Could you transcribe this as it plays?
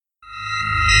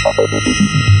Transformers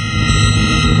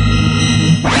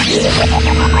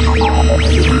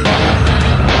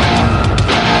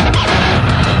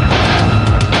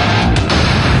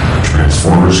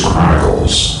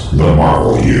Chronicles, the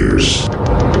Marvel Years.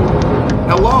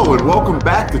 Hello and welcome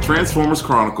back to Transformers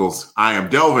Chronicles. I am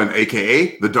Delvin,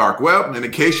 aka The Dark Web, and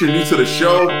in case you're new to the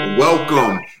show,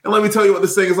 welcome. And let me tell you what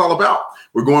this thing is all about.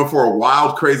 We're going for a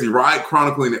wild, crazy ride,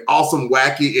 chronicling the awesome,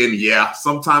 wacky, and yeah,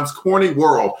 sometimes corny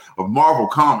world of Marvel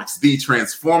Comics, the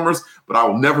Transformers, but I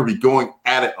will never be going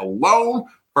at it alone.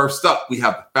 First up, we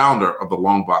have the founder of the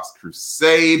Longbox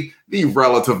Crusade, the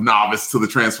relative novice to the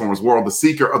Transformers world, the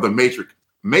seeker of the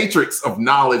Matrix of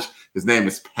knowledge. His name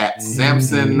is Pat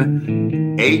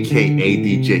Sampson, a.k.a.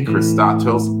 DJ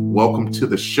Christatos. Welcome to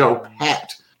the show,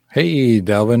 Pat. Hey,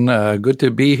 Delvin. Good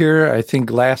to be here. I think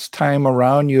last time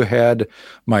around you had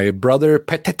my brother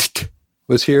Pat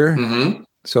was here. Mm-hmm.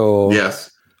 So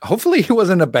yes, hopefully he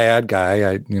wasn't a bad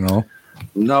guy.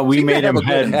 No, we made him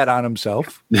head on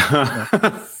himself.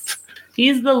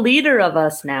 He's the leader of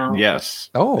us now. Yes.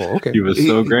 Oh, okay. He was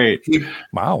so great.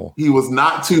 Wow. He was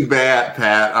not too bad,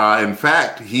 Pat. In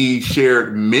fact, he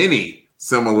shared many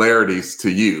similarities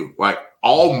to you, like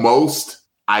almost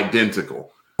identical.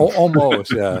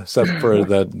 Almost, yeah, except for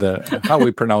the how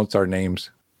we pronounce our names.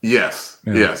 Yes,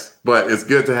 yeah. Yes. But it's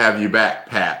good to have you back,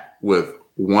 Pat, with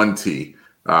one T.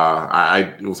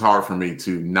 It was hard for me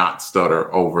to not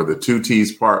stutter over the two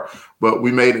T's part, but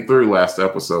we made it through last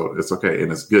episode. It's okay.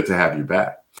 And it's good to have you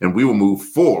back. And we will move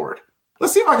forward.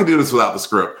 Let's see if I can do this without the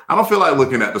script. I don't feel like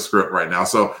looking at the script right now.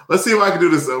 So let's see if I can do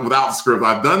this without the script.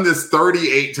 I've done this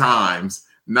 38 times,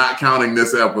 not counting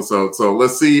this episode. So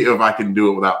let's see if I can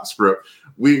do it without the script.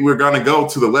 We're going to go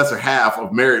to the lesser half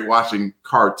of married watching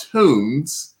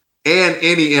cartoons and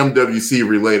any MWC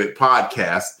related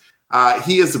podcast.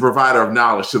 He is the provider of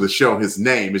knowledge to the show. His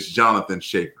name is Jonathan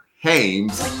Schaefer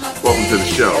Hames. Welcome to the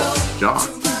show, John.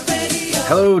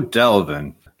 Hello,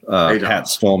 Delvin. Hey, Pat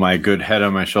stole my good head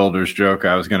on my shoulders joke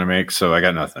I was going to make, so I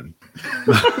got nothing.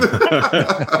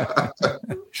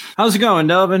 How's it going,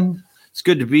 Delvin? It's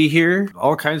good to be here.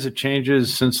 All kinds of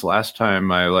changes since last time.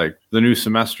 The new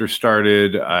semester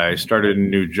started. I started a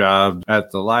new job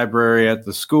at the library at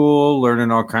the school,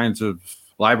 learning all kinds of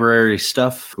library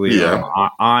stuff,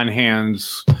 on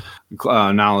hands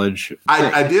knowledge.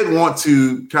 I did want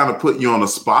to kind of put you on the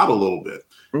spot a little bit.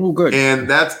 Oh, good. And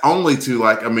that's only to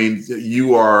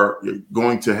you are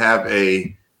going to have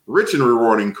a rich and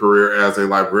rewarding career as a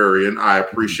librarian. I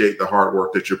appreciate the hard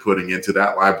work that you're putting into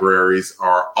that. Libraries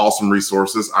are awesome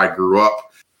resources. I grew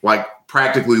up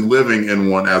practically living in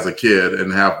one as a kid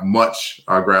and have much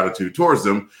gratitude towards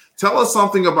them. Tell us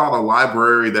something about a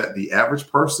library that the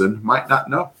average person might not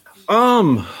know.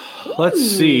 Let's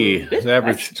see. The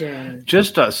average,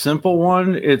 just a simple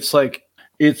one. It's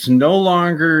no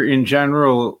longer in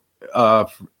general.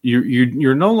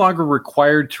 You're no longer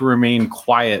required to remain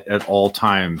quiet at all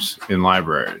times in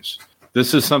libraries.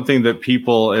 This is something that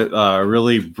people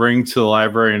really bring to the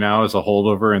library now as a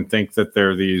holdover and think that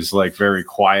they're these very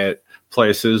quiet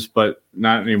places, but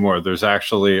not anymore. There's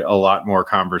actually a lot more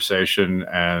conversation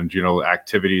and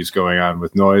activities going on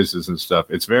with noises and stuff.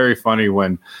 It's very funny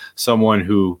when someone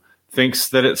who thinks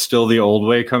that it's still the old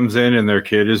way comes in and their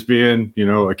kid is being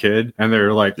a kid, and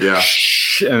they're like,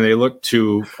 shh, and they look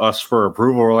to us for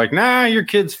approval. We're like, nah, your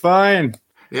kid's fine.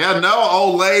 Yeah, no,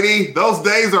 old lady, those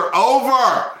days are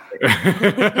over.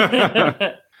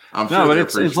 I'm sure but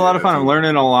it's a lot of fun. I'm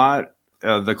learning a lot.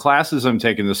 The classes I'm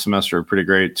taking this semester are pretty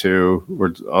great too.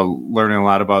 We're learning a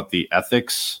lot about the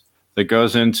ethics that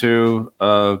goes into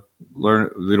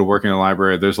working in a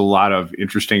library. There's a lot of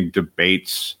interesting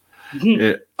debates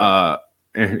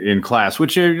in class,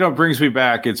 which brings me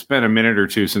back. It's been a minute or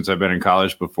two since I've been in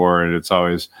college before, and it's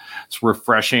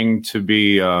refreshing to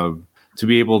be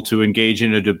able to engage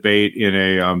in a debate in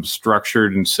a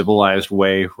structured and civilized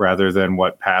way rather than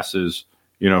what passes,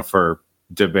 for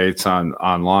debates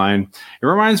online. It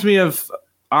reminds me of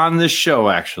on this show,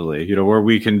 actually, where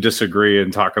we can disagree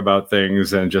and talk about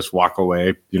things and just walk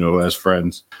away, as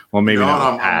friends. Well, maybe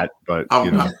not Pat, but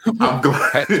I'm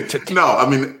glad.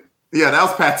 No, that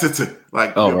was Pat Titton.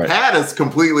 Right. Pat is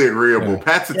completely agreeable. Yeah.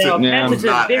 Pat Titton is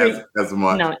not as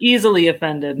much. No, easily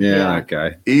offended. Yeah, that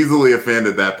guy. Easily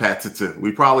offended, that Pat Titton.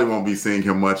 We probably won't be seeing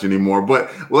him much anymore. But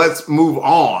let's move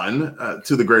on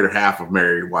to the greater half of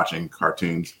Married watching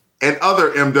cartoons and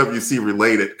other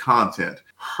MWC-related content.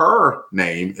 Her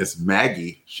name is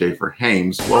Maggie Schaefer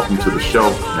Hames. Welcome to the show,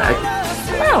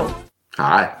 Maggie. Hello.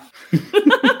 Hi.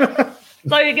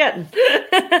 That's all you're getting.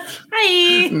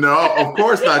 Hi. No, of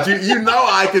course not. You know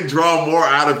I can draw more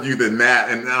out of you than that.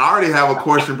 And I already have a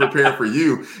question prepared for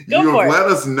you. You have let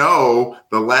us know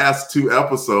the last 2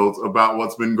 episodes about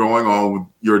what's been going on with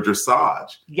your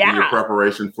dressage. And your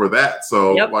preparation for that.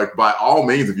 So like by all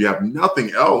means, if you have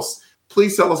nothing else,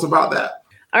 please tell us about that.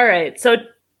 All right. So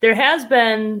there's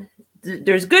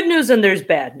good news and there's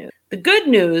bad news. The good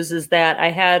news is that I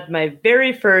had my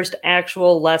very first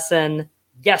actual lesson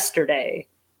yesterday,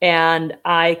 and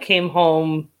I came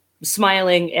home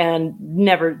smiling and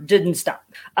didn't stop.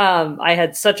 I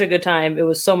had such a good time. It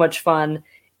was so much fun,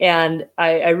 and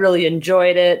I really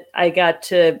enjoyed it.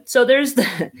 So there's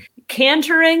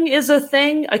cantering is a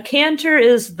thing. A canter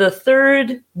is the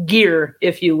third gear,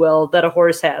 if you will, that a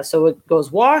horse has. So it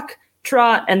goes walk,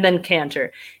 trot, and then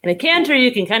canter. And a canter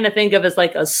you can kind of think of as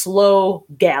like a slow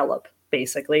gallop,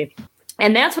 basically.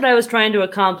 And that's what I was trying to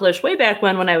accomplish way back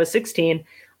when I was 16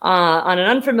 on an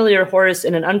unfamiliar horse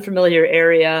in an unfamiliar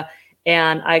area.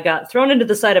 And I got thrown into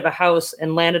the side of a house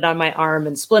and landed on my arm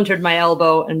and splintered my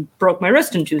elbow and broke my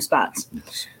wrist in 2 spots.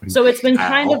 So it's been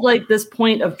kind of like this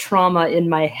point of trauma in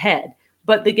my head.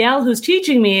 But the gal who's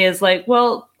teaching me is like,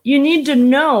 well, you need to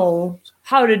know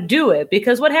how to do it,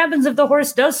 because what happens if the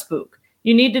horse does spook?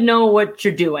 You need to know what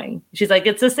you're doing. She's like,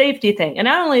 it's a safety thing. And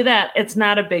not only that, it's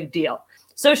not a big deal.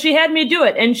 So she had me do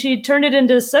it, and she turned it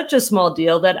into such a small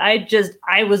deal that I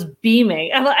was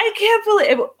beaming. I'm like, I can't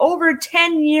believe it. Over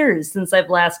 10 years since I've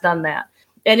last done that.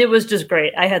 And it was just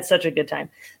great. I had such a good time.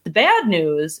 The bad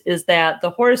news is that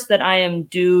the horse that I am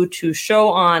due to show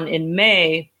on in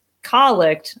May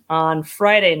colicked on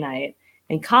Friday night.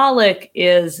 And colic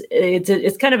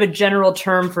it's kind of a general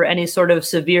term for any sort of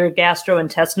severe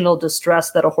gastrointestinal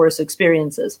distress that a horse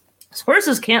experiences.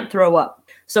 Horses can't throw up.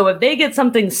 So if they get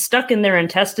something stuck in their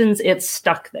intestines, it's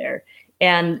stuck there.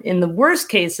 And in the worst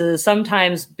cases,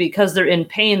 sometimes because they're in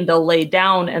pain, they'll lay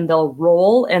down and they'll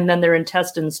roll, and then their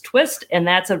intestines twist. And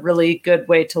that's a really good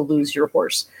way to lose your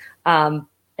horse. And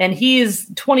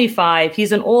he's 25.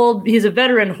 He's a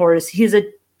veteran horse. He's a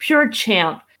pure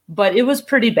champ, but it was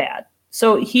pretty bad.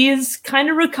 So he's kind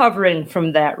of recovering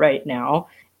from that right now.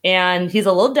 And he's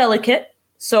a little delicate.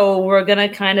 So we're going to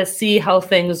kind of see how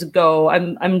things go.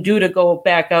 I'm due to go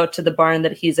back out to the barn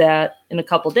that he's at in a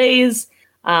couple days.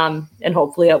 And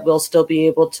hopefully I will still be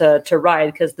able to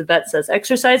ride, because the vet says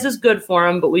exercise is good for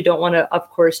him, but we don't want to, of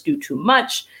course, do too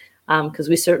much, because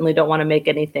we certainly don't want to make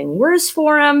anything worse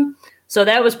for him. So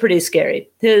that was pretty scary.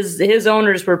 His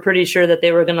owners were pretty sure that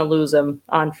they were going to lose him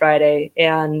on Friday,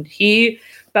 and he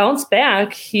bounced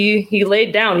back. He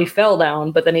laid down, he fell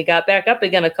down, but then he got back up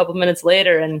again a couple minutes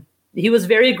later, and he was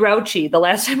very grouchy the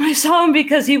last time I saw him,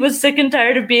 because he was sick and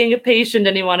tired of being a patient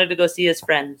and he wanted to go see his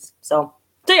friends. So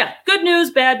yeah, good news,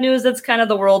 bad news. That's kind of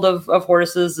the world of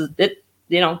horses.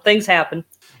 Things happen.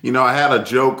 I had a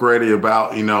joke ready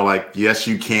about, like, yes,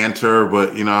 you canter,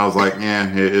 but, I was like,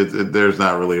 there's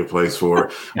not really a place for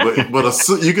it. But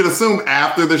you could assume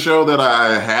after the show that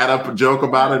I had a joke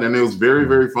about it, and it was very,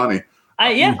 very funny.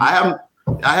 I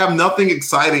have nothing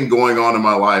exciting going on in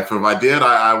my life. If I did,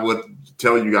 I would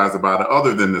tell you guys about it,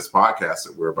 other than this podcast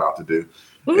that we're about to do.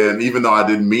 Ooh. And even though I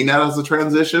didn't mean that as a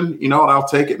transition, I'll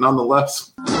take it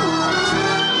nonetheless.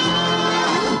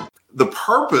 The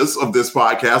purpose of this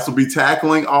podcast will be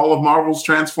tackling all of Marvel's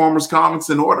Transformers comics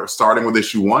in order, starting with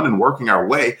issue 1 and working our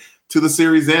way to the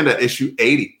series end at issue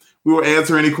 80. We will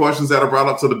answer any questions that are brought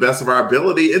up to the best of our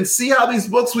ability and see how these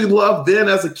books we loved then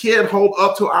as a kid hold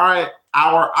up to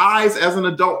our eyes as an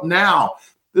adult now.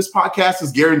 This podcast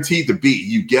is guaranteed to be,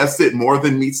 you guessed it, more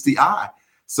than meets the eye.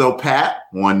 So Pat,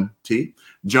 1T,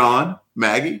 John,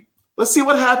 Maggie, let's see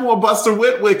what happened with Buster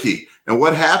Witwicky and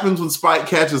what happens when Spike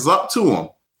catches up to him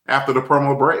after the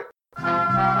promo break.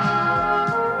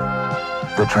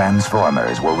 The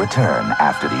Transformers will return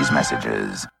after these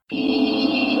messages.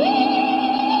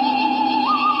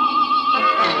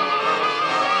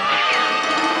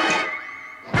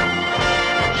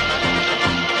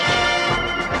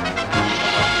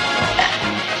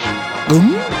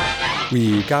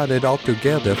 We got it all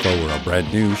together for a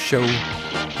brand new show.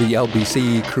 The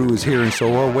LBC crew is here, and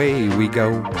so away we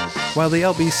go. While the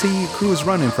LBC crew is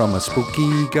running from a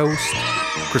spooky ghost,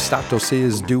 Christatos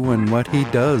is doing what he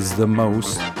does the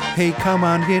most. Hey, come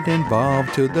on, get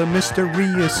involved till the mystery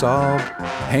is solved.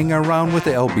 Hang around with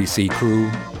the LBC crew.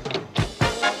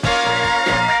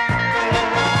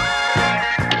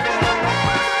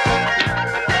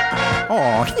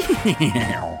 Oh,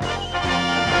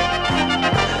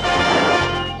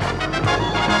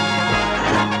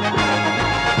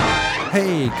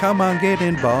 hey, come on, get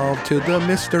involved till the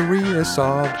mystery is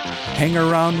solved. Hang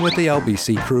around with the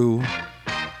LBC crew.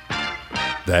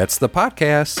 That's the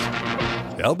podcast.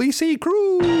 LBC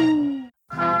Crew.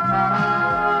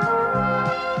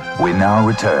 We now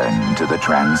return to the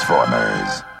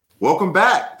Transformers. Welcome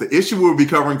back. The issue we'll be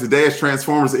covering today is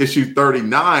Transformers issue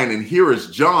 39, and here is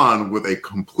John with a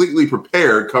completely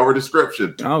prepared cover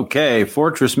description. Okay,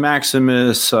 Fortress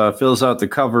Maximus fills out the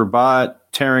cover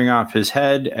bot, tearing off his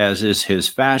head, as is his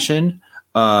fashion.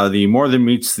 The More Than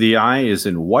Meets the Eye is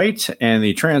in white, and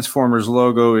the Transformers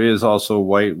logo is also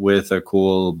white with a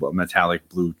cool metallic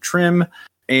blue trim.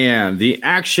 And the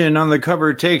action on the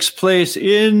cover takes place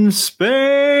in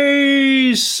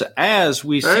space, as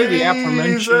we see the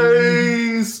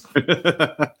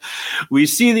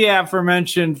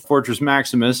aforementioned Fortress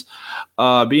Maximus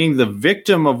being the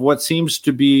victim of what seems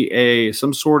to be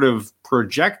some sort of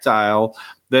projectile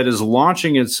that is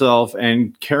launching itself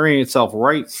and carrying itself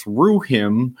right through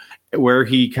him, where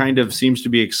he kind of seems to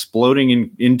be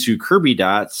exploding into Kirby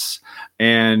dots.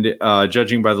 And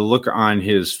judging by the look on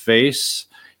his face,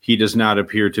 he does not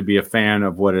appear to be a fan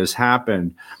of what has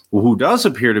happened. Who does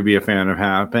appear to be a fan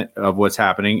of what's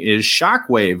happening is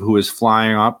Shockwave, who is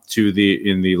flying up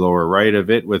in the lower right of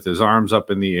it with his arms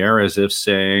up in the air as if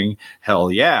saying,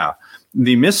 hell yeah.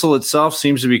 The missile itself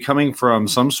seems to be coming from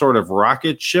some sort of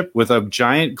rocket ship with a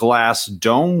giant glass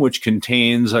dome, which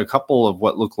contains a couple of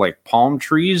what look like palm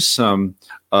trees.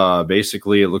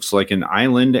 Basically, it looks like an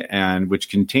island, and which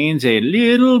contains a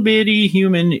little bitty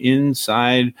human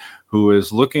inside who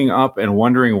is looking up and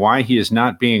wondering why he is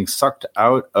not being sucked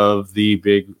out of the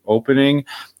big opening,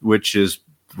 which is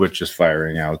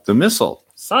firing out the missile.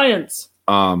 Science.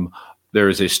 There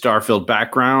is a star-filled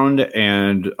background,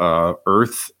 and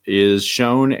Earth is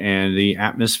shown, and the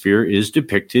atmosphere is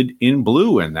depicted in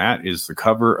blue, and that is the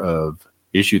cover of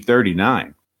issue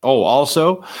 39. Oh,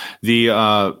 also,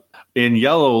 in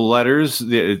yellow letters,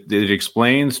 it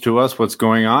explains to us what's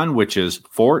going on, which is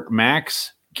Fort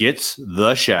Max gets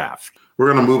the shaft.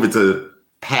 We're going to move it to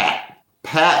Pat.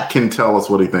 Pat can tell us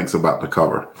what he thinks about the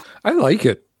cover. I like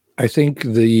it. I think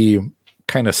the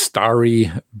kind of starry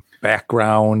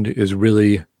background is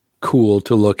really cool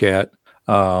to look at.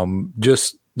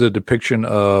 Just the depiction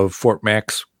of Fort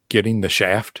Max getting the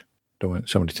shaft. Don't want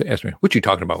somebody to ask me, what you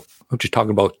talking about? I'm just talking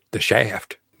about the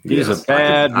shaft. He's a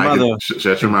bad mother.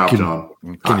 Shut your mouth, John.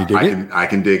 Can you dig it? I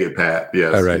can dig it, Pat.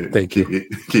 Yes. All right. Thank you.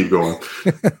 Keep going.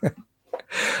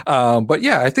 But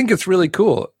yeah, I think it's really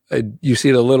cool. You see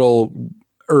the little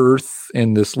Earth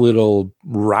in this little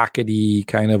rockety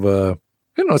kind of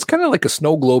it's kind of like a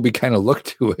snow globe-y kind of look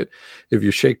to it. If you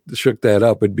shook that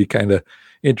up, it'd be kind of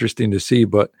interesting to see.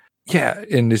 But yeah,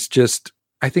 and it's just,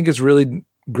 I think it's really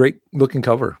great looking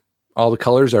cover. All the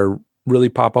colors really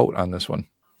pop out on this one.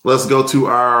 Let's go to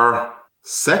our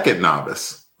second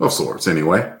novice of sorts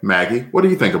anyway. Maggie, what do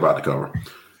you think about the cover?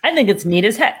 I think it's neat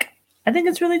as heck. I think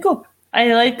it's really cool.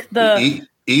 I like the...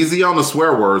 Easy on the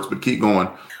swear words, but keep going.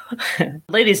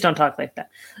 Ladies don't talk like that.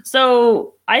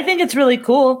 So I think it's really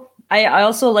cool. I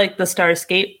also like the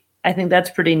Starscape. I think that's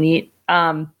pretty neat.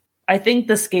 I think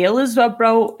the scale is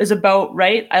about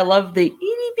right. I love the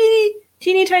itty bitty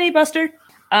teeny tiny Buster.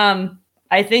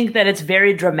 I think that it's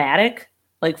very dramatic,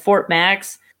 like Fort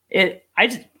Max. I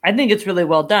think it's really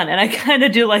well done, and I kind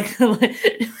of do like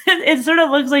it. Sort of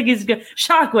looks like he's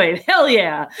Shockwave. Hell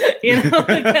yeah, kind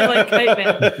of like Kite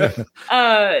Man.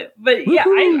 But yeah,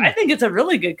 I think it's a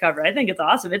really good cover. I think it's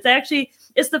awesome. It's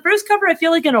the first cover I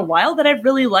feel like in a while that I've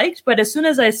really liked. But as soon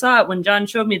as I saw it when John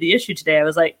showed me the issue today, I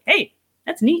was like, hey,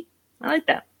 that's neat. I like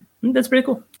that. I think that's pretty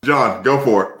cool. John, go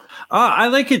for it. I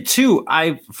like it too.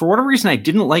 For whatever reason, I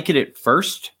didn't like it at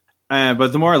first. But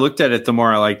the more I looked at it, the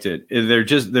more I liked it.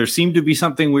 There seemed to be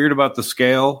something weird about the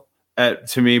scale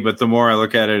to me, but the more I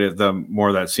look at it, the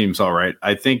more that seems all right.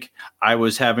 I think I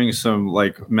was having some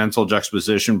like mental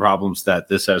juxtaposition problems that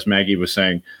this, as Maggie was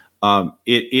saying,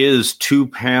 it is two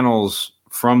panels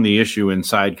from the issue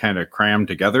inside kind of crammed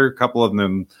together. A couple of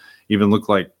them even look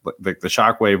like the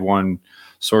Shockwave one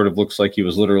sort of looks like he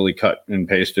was literally cut and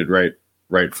pasted right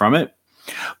from it.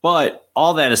 But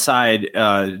all that aside,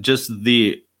 just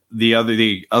the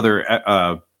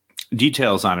other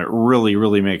details on it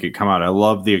really make it come out. I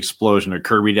love the explosion of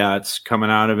Kirby dots coming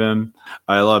out of him.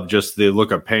 I love just the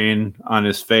look of pain on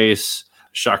his face.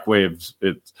 Shockwaves.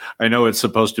 I know it's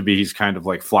supposed to be he's kind of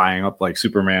like flying up like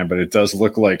Superman, but it does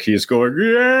look like he's going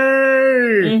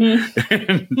yay.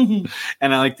 Mm-hmm.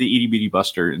 and I like the itty bitty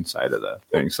Buster inside of the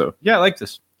thing. So yeah, I like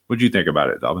this. What'd you think about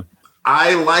it, Dalvin?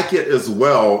 I like it as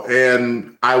well,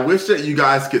 and I wish that you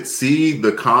guys could see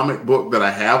the comic book that I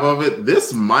have of it.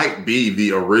 This might be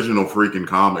the original freaking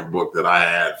comic book that I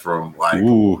had from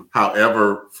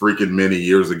however freaking many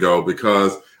years ago,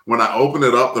 because when I open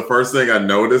it up, the first thing I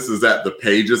notice is that the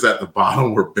pages at the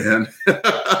bottom were bent.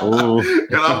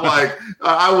 And I'm like,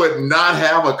 I would not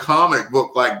have a comic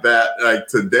book like that like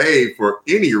today for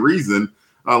any reason,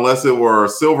 unless it were a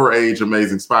Silver Age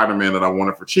Amazing Spider-Man that I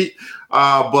wanted for cheap.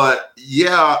 But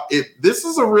yeah, this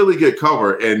is a really good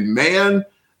cover. And man,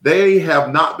 they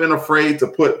have not been afraid to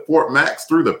put Fort Max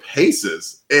through the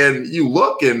paces. And you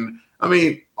look and, I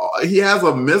mean, he has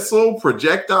a missile,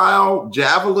 projectile,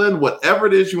 javelin, whatever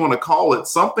it is you want to call it.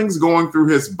 Something's going through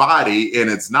his body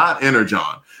and it's not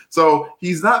Energon. So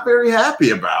he's not very happy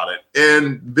about it.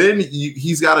 And then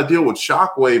he's got to deal with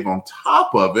Shockwave on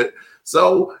top of it.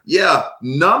 So yeah,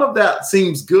 none of that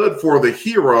seems good for the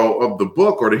hero of the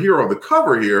book or the hero of the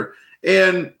cover here.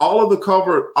 And all of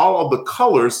the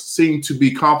colors seem to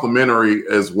be complementary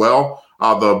as well.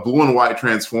 The blue and white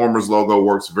Transformers logo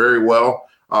works very well,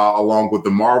 along with the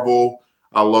Marvel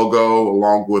logo,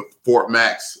 along with Fort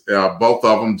Max. Both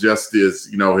of them just is,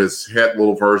 his head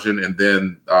little version and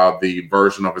then the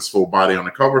version of his full body on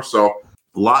the cover. So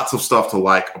lots of stuff to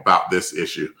like about this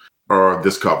issue or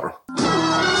this cover.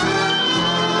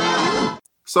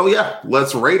 So yeah,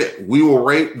 let's rate it. We will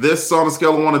rate this on a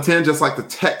scale of 1 to 10, just like the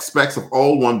tech specs of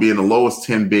old, 1 being the lowest,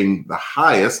 10 being the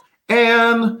highest.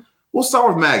 And we'll start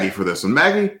with Maggie for this one.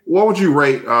 Maggie, what would you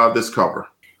rate this cover?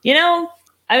 I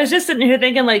was just sitting here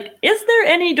thinking,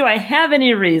 do I have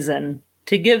any reason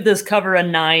to give this cover a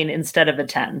 9 instead of a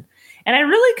 10? And I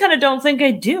really kind of don't think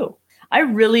I do. I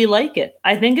really like it.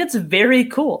 I think it's very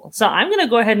cool. So I'm going to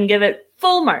go ahead and give it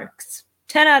full marks.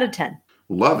 10 out of 10.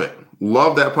 Love it.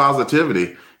 Love that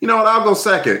positivity. You know what? I'll go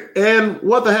second. And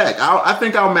what the heck? I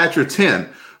think I'll match your 10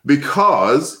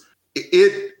 because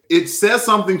it says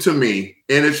something to me,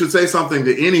 and it should say something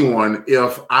to anyone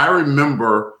if I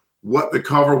remember what the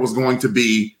cover was going to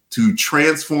be to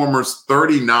Transformers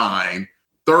 39,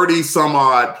 30 some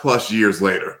odd plus years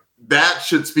later. That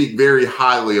should speak very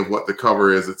highly of what the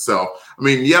cover is itself. I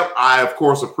mean, yep, I, of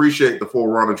course, appreciate the full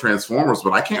run of Transformers,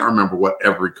 but I can't remember what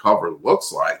every cover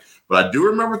looks like. But I do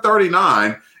remember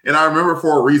 39, and I remember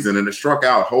for a reason, and it struck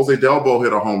out. Jose Delbo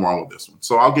hit a home run with this one.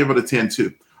 So I'll give it a 10,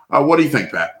 too. What do you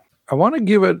think, Pat? I want to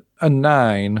give it a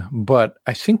 9, but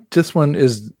I think this one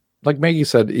is, like Maggie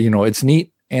said, it's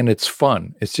neat and it's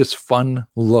fun. It's just fun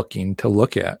looking to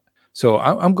look at. So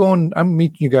I'm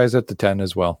meeting you guys at the 10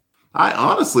 as well. I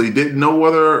honestly didn't know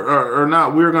whether or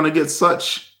not we were going to get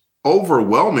such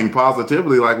overwhelming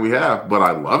positivity like we have, but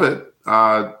I love it.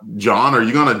 John, are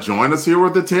you going to join us here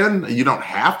with the 10? You don't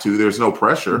have to. There's no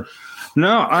pressure.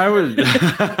 No, I was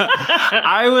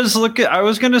I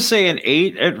was going to say an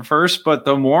 8 at first, but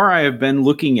the more I have been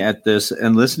looking at this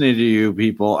and listening to you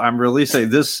people, I'm really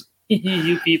saying this.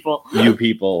 You people, you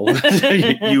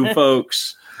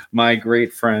folks, my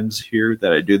great friends here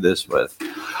that I do this with.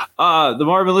 The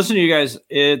more I've been listening to you guys,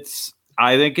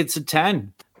 I think it's a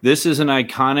 10. This is an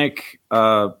iconic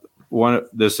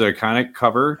iconic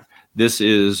cover. This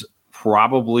is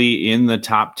probably in the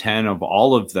top 10 of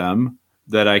all of them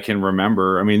that I can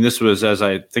remember. I mean, this was, as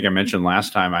I think I mentioned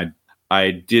last time, I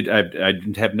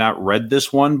have not read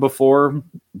this one before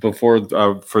for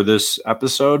this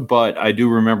episode, but I do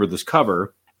remember this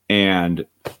cover, and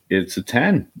it's a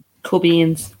 10. Cool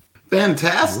beans.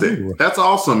 Fantastic. Ooh. That's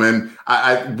awesome. And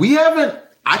I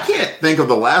can't think of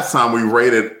the last time we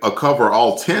rated a cover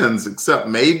all 10s, except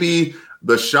maybe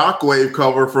the Shockwave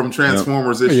cover from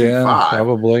Transformers issue 5.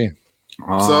 Probably.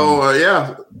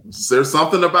 So there's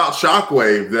something about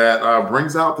Shockwave that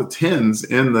brings out the 10s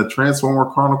in the Transformer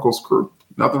Chronicles crew.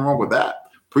 Nothing wrong with that.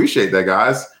 Appreciate that,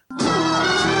 guys.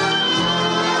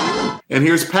 And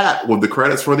here's Pat with the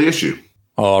credits for the issue.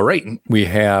 All right. We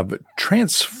have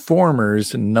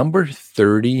Transformers number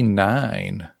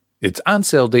 39. Its on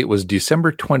sale date was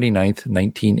December 29th,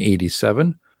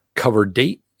 1987. Cover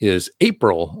date is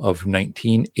April of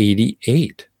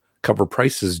 1988. Cover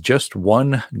price is just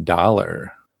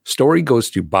 $1. Story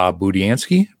goes to Bob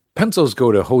Budiansky. Pencils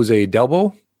go to Jose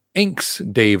Delbo. Inks,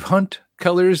 Dave Hunt.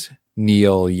 Colors,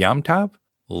 Neil Yamtov.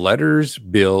 Letters,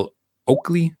 Bill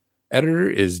Oakley. Editor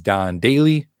is Don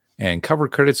Daly. And cover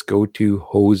credits go to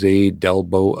Jose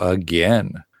Delbo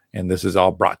again. And this is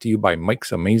all brought to you by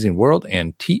Mike's Amazing World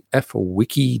and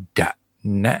tfwiki.net.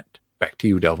 Back to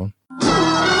you, Delvin.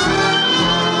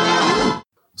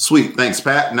 Sweet. Thanks,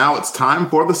 Pat. Now it's time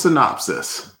for the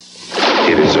synopsis.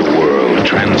 It is a world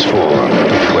transformed,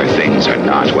 where things are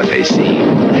not what they seem.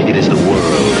 It is the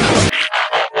world.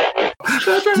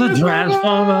 The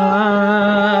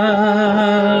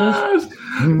Transformers,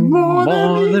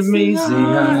 more than meets the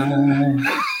eye.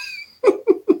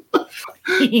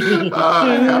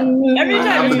 Every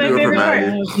time it's my favorite part.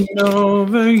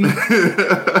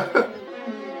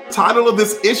 Title of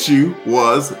this issue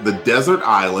was The Desert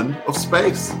Island of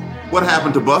Space. What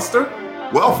happened to Buster?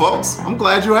 Well, folks, I'm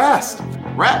glad you asked.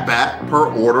 Rat-Bat,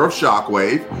 per order of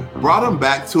Shockwave, brought him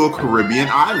back to a Caribbean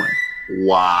island.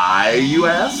 Why, you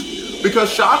ask?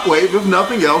 Because Shockwave, if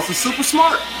nothing else, is super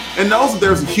smart and knows that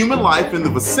there's a human life in the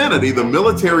vicinity. The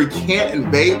military can't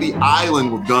invade the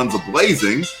island with guns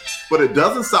a-blazing, but it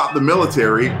doesn't stop the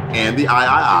military and the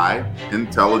III,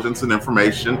 Intelligence and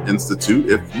Information Institute,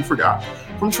 if you forgot,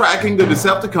 from tracking the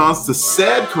Decepticons to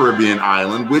said Caribbean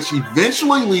island, which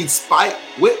eventually leads Spike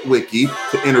Witwicky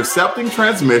to intercepting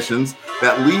transmissions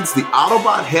that leads the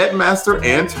Autobot Headmaster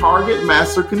and Target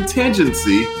Master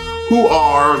contingency, who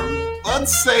are,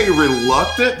 let's say,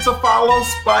 reluctant to follow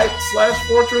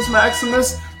Spike/Fortress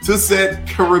Maximus to said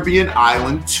Caribbean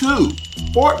Island 2.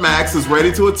 Fort Max is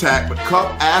ready to attack, but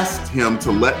Cup asked him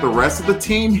to let the rest of the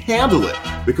team handle it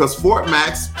because Fort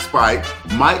Max Spike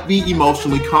might be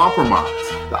emotionally compromised.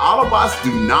 The Autobots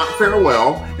do not fare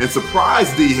well, and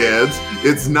surprise, D-heads,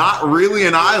 it's not really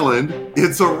an island,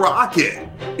 it's a rocket.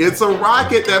 It's a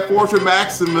rocket that Fortress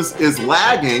Maximus is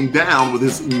lagging down with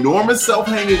his enormous self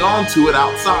hanging onto it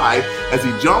outside as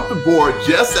he jumped aboard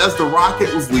just as the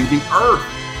rocket was leaving Earth.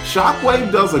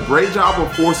 Shockwave does a great job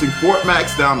of forcing Fort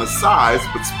Max down to size,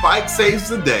 but Spike saves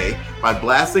the day by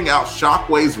blasting out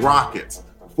Shockwave's rockets,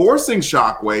 forcing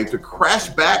Shockwave to crash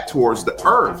back towards the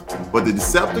Earth. But the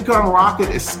Decepticon rocket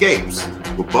escapes,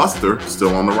 with Buster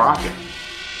still on the rocket.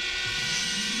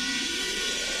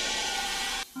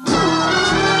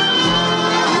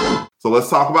 So let's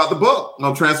talk about the book.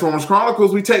 On Transformers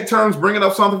Chronicles, we take turns bringing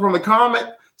up something from the comic,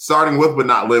 starting with but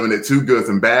not limited to goods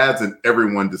and bads, and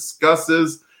everyone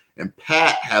discusses. And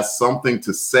Pat has something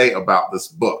to say about this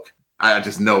book. I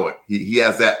just know it. He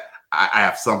has that I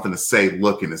have something to say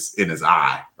look in his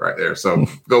eye right there. So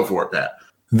go for it, Pat.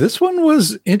 This one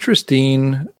was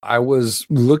interesting. I was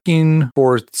looking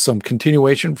for some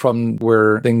continuation from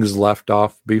where things left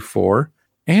off before,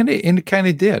 and it kind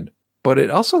of did. But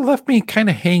it also left me kind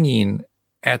of hanging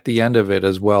at the end of it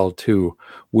as well, too,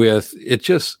 with it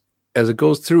just, as it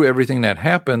goes through everything that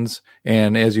happens,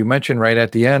 and as you mentioned right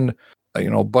at the end,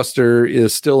 Buster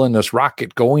is still in this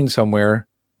rocket going somewhere,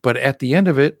 but at the end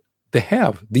of it, they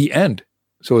have the end.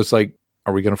 So it's like,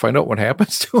 are we going to find out what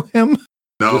happens to him?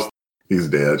 No, he's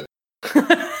dead.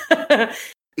 It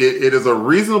is a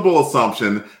reasonable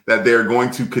assumption that they're going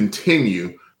to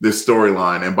continue this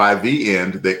storyline, and by the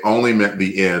end, they only meant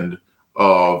the end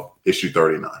of issue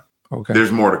 39. Okay.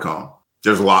 There's more to come.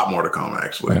 There's a lot more to come,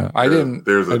 actually. Yeah, I didn't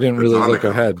really look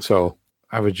ahead, so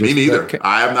I would just... Me neither.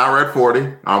 I have not read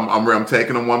 40. I'm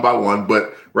taking them one by one,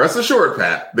 but rest assured,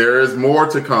 Pat, there is more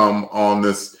to come on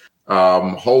this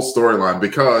whole storyline,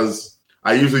 because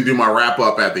I usually do my wrap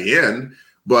up at the end,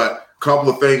 but a couple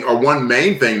of things, or one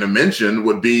main thing to mention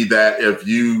would be that if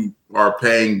you are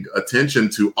paying attention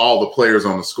to all the players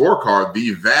on the scorecard,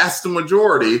 the vast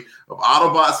majority of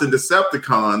Autobots and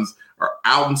Decepticons are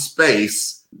out in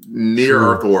space near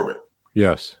Earth orbit.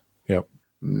 Yes. Yep.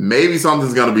 Maybe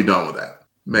something's going to be done with that.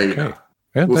 Maybe not.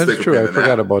 Yeah, that's true. I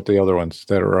forgot about the other ones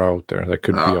that are out there that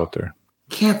could be out there.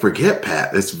 Can't forget,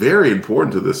 Pat. It's very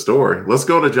important to this story. Let's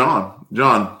go to John.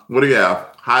 John, what do you have?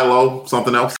 High, low,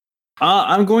 something else?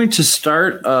 I'm going to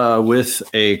start with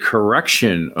a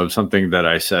correction of something that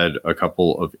I said a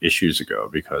couple of issues ago,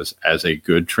 because as a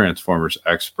good Transformers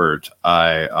expert,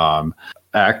 I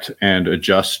act and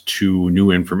adjust to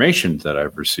new information that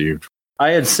I've received.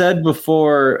 I had said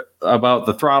before about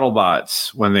the throttle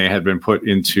bots when they had been put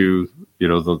into,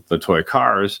 the toy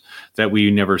cars, that we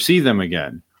never see them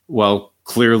again. Well,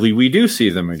 clearly we do see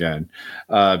them again,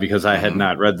 because I had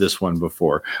not read this one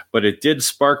before. But it did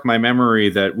spark my memory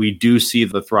that we do see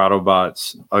the throttle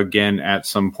bots again at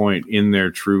some point in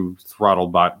their true throttle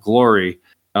bot glory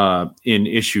in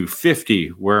issue 50,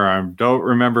 where I don't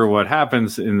remember what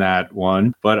happens in that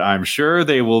one, but I'm sure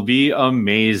they will be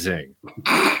amazing.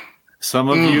 Some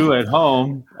of you at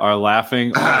home are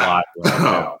laughing a lot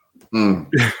right now.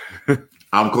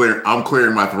 I'm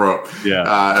clearing my throat.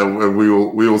 Yeah. We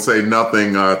will say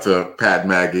nothing to Pat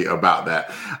Maggie about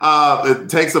that. It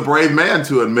takes a brave man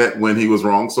to admit when he was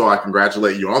wrong, so I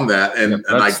congratulate you on that. And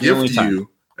I give you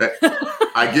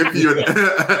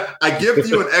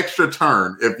an extra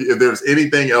turn if there's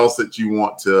anything else that you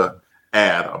want to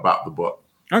add about the book.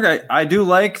 Okay, I do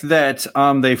like that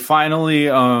they finally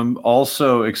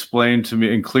also explained to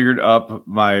me and cleared up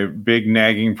my big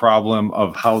nagging problem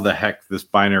of how the heck this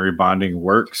binary bonding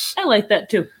works. I like that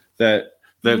too. That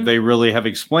they really have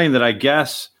explained that. I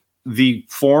guess the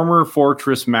former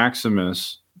Fortress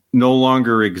Maximus no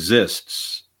longer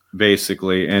exists,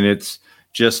 basically, and it's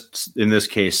just, in this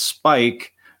case,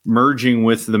 Spike merging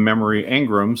with the memory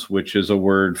engrams, which is a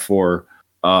word for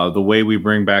the way we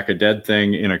bring back a dead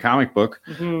thing in a comic book,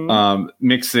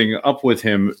 mixing up with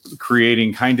him,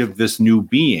 creating kind of this new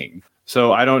being.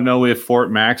 So I don't know if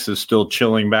Fort Max is still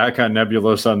chilling back on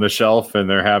Nebulos on the shelf and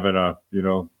they're having a,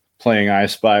 playing I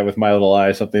Spy with My Little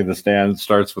Eye, something that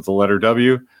starts with the letter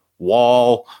W.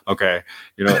 Wall. Okay.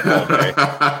 Okay.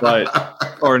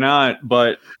 But, or not.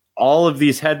 But all of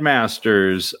these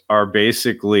headmasters are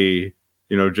basically,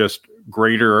 just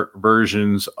greater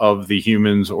versions of the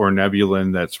humans or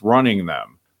Nebulan that's running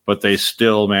them. But they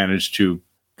still manage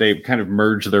they kind of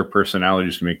merge their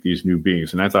personalities to make these new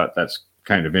beings. And I thought that's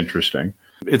kind of interesting.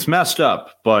 It's messed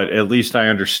up, but at least I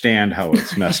understand how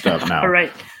it's messed up now. All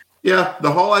right. Yeah,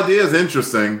 the whole idea is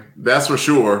interesting. That's for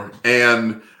sure.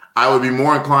 And I would be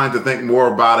more inclined to think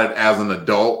more about it as an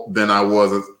adult than I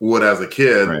would as a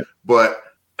kid. Right. But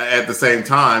at the same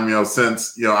time,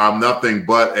 since, I'm nothing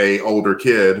but a older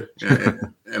kid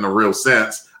in a real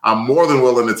sense, I'm more than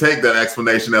willing to take that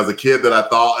explanation as a kid that I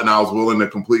thought, and I was willing to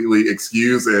completely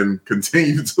excuse and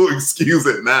continue to excuse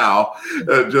it now,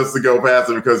 just to go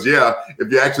past it. Because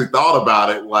if you actually thought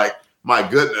about it, like, my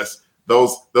goodness,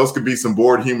 those could be some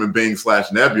bored human beings /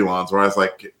 Nebulons, where I was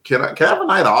like, can I have a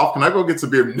night off? Can I go get some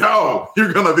beer? No,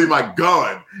 you're gonna be my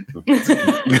gun. Stay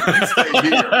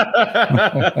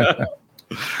here.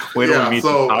 Wait till we meet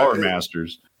the Power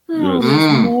Masters. Oh,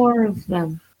 there's more of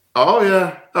them. Oh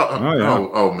yeah.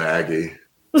 Oh, Maggie.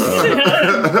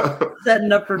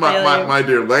 Setting up for my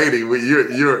dear lady,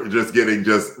 you're just getting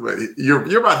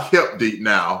you're about hip deep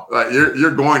now. Like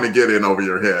you're going to get in over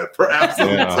your head for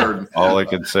absolutely certain. All I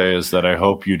can say is that I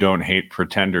hope you don't hate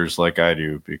Pretenders like I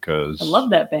do, because I love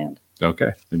that band.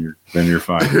 Okay, then you're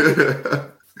fine.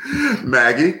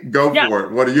 Maggie, go for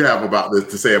it. What do you have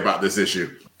to say about this issue?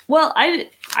 Well, I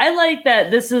like that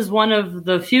this is one of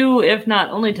the few, if not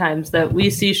only, times that we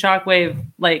see Shockwave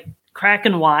like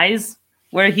cracking wise,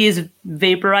 where he's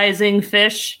vaporizing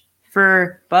fish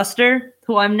for Buster,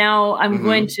 who I'm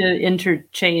going to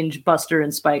interchange Buster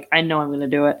and Spike. I know I'm going to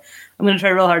do it. I'm going to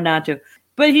try real hard not to.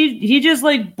 But he just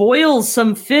like boils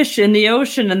some fish in the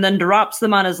ocean and then drops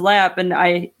them on his lap. And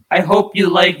I hope you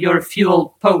like your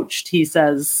fuel poached, he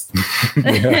says. I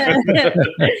thought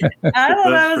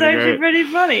that was actually pretty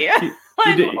funny.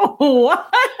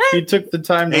 What? He took the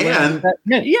time to learn that.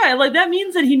 Yeah, like that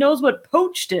means that he knows what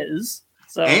poached is.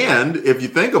 So. And if you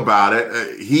think about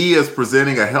it, he is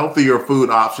presenting a healthier food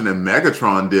option than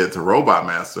Megatron did to Robot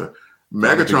Master.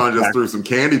 Megatron just threw some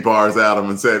candy bars at him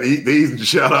and said, "Eat these and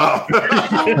shut up."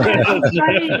 That's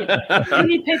right. Did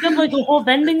he pick up like a whole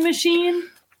vending machine?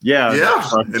 Yeah. Yeah.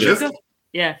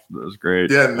 That was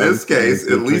great. Yeah, in this case,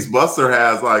 at least Buster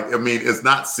has it's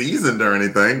not seasoned or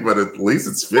anything, but at least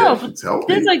it's fish. No, it's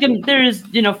healthy. There's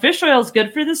fish oil is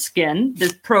good for the skin.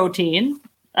 There's protein.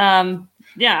 I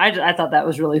thought that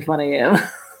was really funny.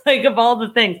 Like, of all the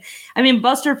things. I mean,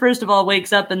 Buster, first of all,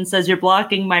 wakes up and says, "You're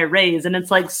blocking my rays." And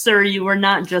it's like, sir, you were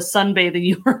not just sunbathing,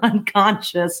 you were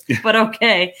unconscious, but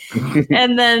okay.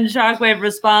 And then Shockwave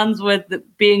responds with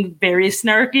being very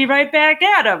snarky right back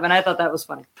at him. And I thought that was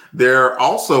funny. There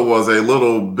also was a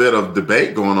little bit of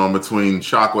debate going on between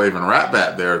Shockwave and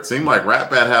Ratbat there. It seemed like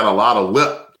Ratbat had a lot of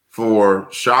lip for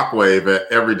Shockwave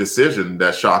at every decision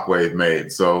that Shockwave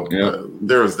made. So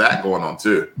there was that going on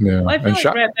too. Yeah. Well, I feel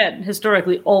like Ratbat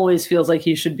historically always feels like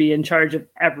he should be in charge of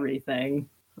everything.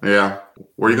 Yeah.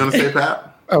 What are you going to say,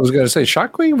 Pat? I was going to say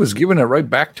Shockwave was giving it right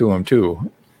back to him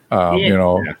too. They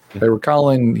were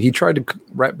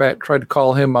Ratbat tried to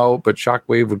call him out, but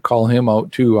Shockwave would call him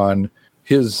out too on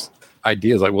his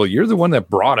ideas. Like, well, you're the one that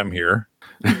brought him here.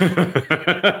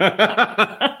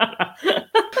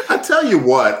 I tell you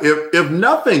what, if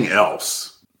nothing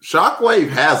else, Shockwave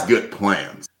has good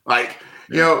plans. Like,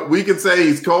 we could say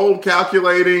he's cold,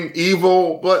 calculating,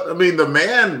 evil, but I mean, the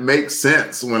man makes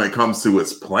sense when it comes to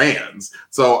his plans.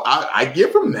 So I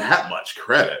give him that much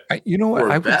credit.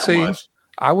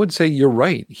 I would say you're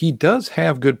right. He does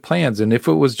have good plans. And if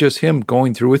it was just him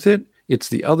going through with it, it's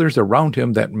the others around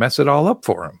him that mess it all up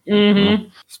for him. Mm-hmm.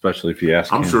 Especially if you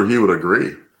ask him. I'm sure he would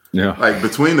agree. Yeah, like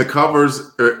between the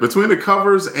covers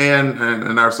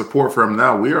and our support for him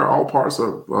now, we are all parts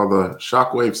of the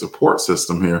Shockwave support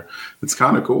system here. It's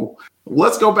kind of cool.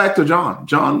 Let's go back to John.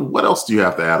 John, what else do you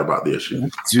have to add about the issue?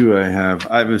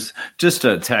 I was just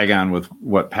to tag on with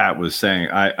what Pat was saying.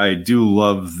 I do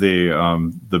love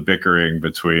the bickering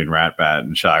between Ratbat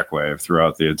and Shockwave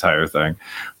throughout the entire thing.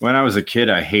 When I was a kid,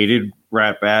 I hated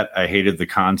Ratbat. I hated the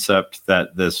concept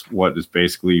that what is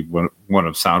basically one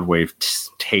of Soundwave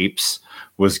tapes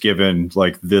was given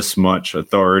like this much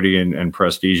authority and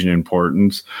prestige and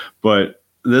importance. But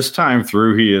this time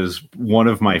through, he is one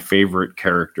of my favorite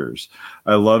characters.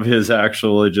 I love his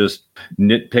actual just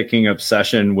nitpicking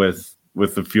obsession with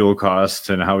the fuel costs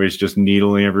and how he's just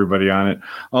needling everybody on it.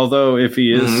 Although if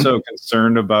he is so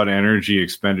concerned about energy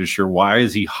expenditure, why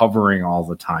is he hovering all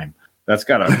the time? That's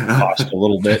got to cost a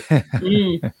little bit.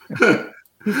 He's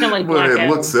kind of like Black It Adam.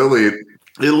 looks silly.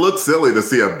 It looks silly to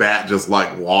see a bat just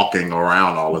like walking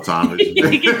around all the time.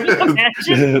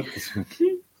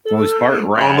 Well, he's part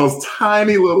rat. On those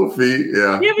tiny little feet.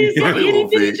 Yeah. Yeah, but he's got Tiny itty little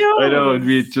bitty feet. toes. I know. It'd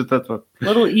be just that's what.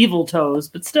 Little evil toes,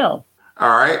 but still.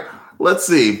 All right. Let's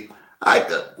see.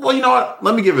 Well, you know what?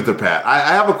 Let me give it to Pat. I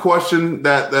have a question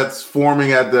that's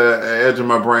forming at the edge of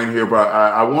my brain here, but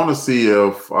I want to see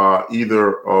if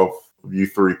either of you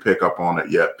three pick up on it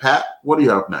yet. Pat, what do you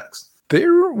have next?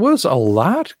 There was a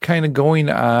lot kind of going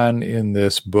on in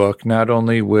this book, not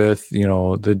only with,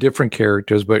 the different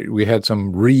characters, but we had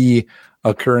some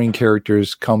reoccurring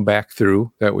characters come back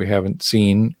through that we haven't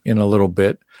seen in a little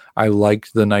bit. I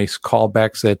liked the nice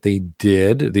callbacks that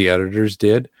the editors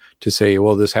did, to say,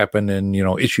 well, this happened in,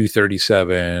 issue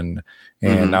 37,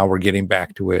 and now we're getting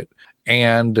back to it.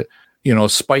 And,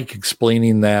 Spike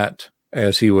explaining that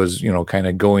as he was, kind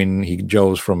of going, he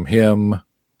goes from him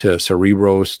to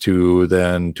Cerebros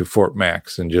to Fort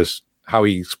Max, and just how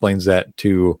he explains that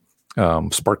to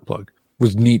Sparkplug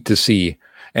was neat to see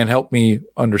and helped me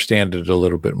understand it a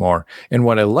little bit more. And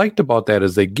what I liked about that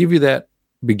is they give you that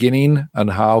beginning on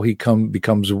how he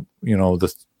becomes,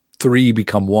 the three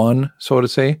become one, so to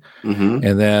say.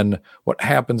 And then what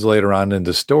happens later on in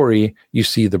the story, you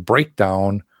see the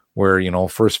breakdown where,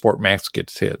 first Fort Max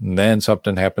gets hit, and then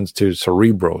something happens to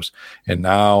Cerebros. And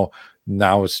now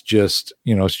it's just,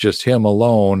 it's just him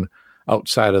alone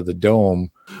outside of the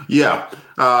dome. Yeah.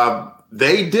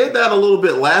 They did that a little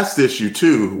bit last issue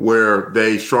too, where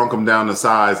they shrunk him down to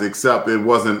size, except it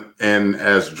wasn't in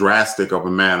as drastic of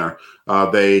a manner.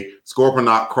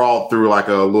 Scorponok crawled through like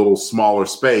a little smaller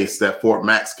space that Fort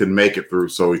Max could make it through.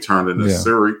 So he turned into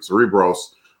Cerebros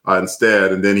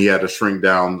instead. And then he had to shrink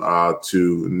down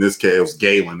to, in this case, it was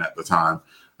Galen at the time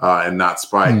and not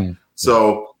Spike.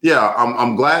 So, yeah,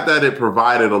 I'm glad that it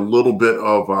provided a little bit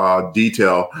of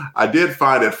detail. I did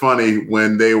find it funny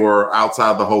when they were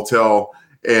outside the hotel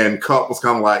and Cup was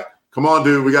kind of like, come on,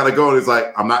 dude, we got to go. And he's like,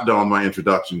 I'm not done with my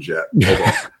introductions yet. Hold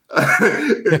on.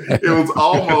 It was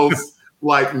almost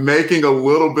like making a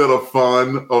little bit of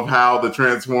fun of how the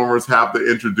Transformers have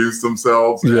to introduce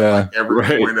themselves at every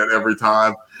point at every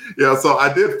time. Yeah, so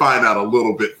I did find that a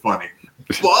little bit funny.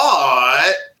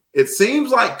 But it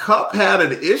seems like Cup had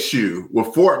an issue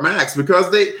with Fort Max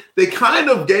because they kind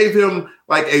of gave him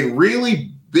like a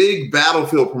really big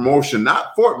battlefield promotion.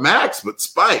 Not Fort Max, but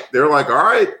Spike. They're like, all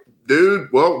right, dude,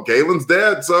 well, Galen's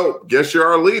dead, so guess you're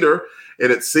our leader.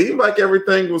 And it seemed like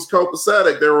everything was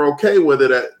copacetic. They were okay with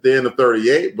it at the end of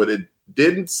 38, but it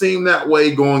didn't seem that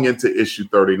way going into issue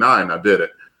 39. Now, did it?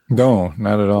 No,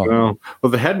 not at all. No. Well,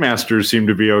 the headmasters seemed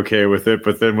to be okay with it,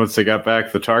 but then once they got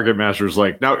back, the target master was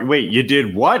like, "No, wait, you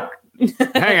did what?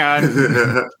 Hang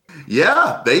on."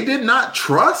 Yeah, they did not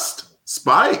trust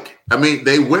Spike. I mean,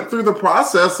 they went through the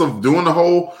process of doing the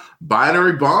whole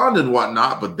binary bond and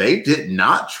whatnot, but they did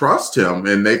not trust him,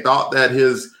 and they thought that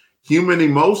his human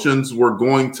emotions were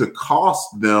going to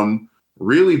cost them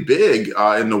really big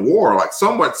in the war, like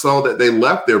so much so that they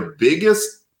left their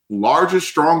biggest, largest,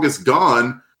 strongest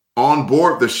gun on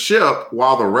board the ship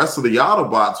while the rest of the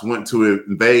Autobots went to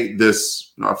invade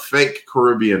this fake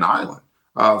Caribbean island.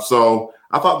 So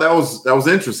I thought that was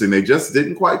interesting. They just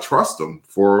didn't quite trust him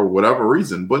for whatever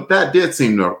reason, but that did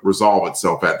seem to resolve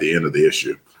itself at the end of the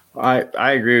issue.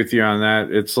 I agree with you on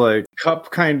that. It's like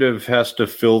Cup kind of has to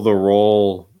fill the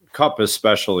role. Cup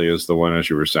especially is the one, as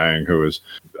you were saying, who is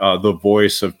the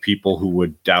voice of people who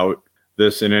would doubt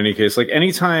this in any case. Like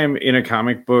anytime in a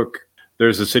comic book,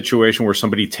 there's a situation where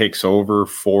somebody takes over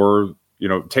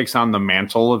takes on the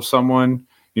mantle of someone,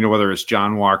 whether it's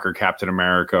John Walker, Captain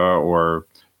America, or,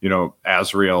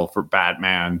 Azrael for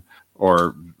Batman,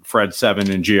 or Fred Seven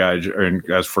in G.I. and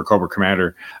as for Cobra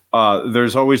Commander.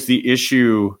 There's always the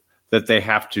issue that they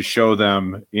have to show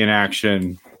them in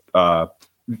action,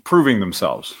 proving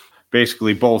themselves,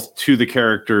 basically both to the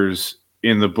characters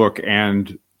in the book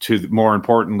and more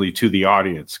importantly to the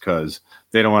audience, because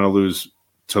they don't want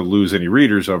to lose any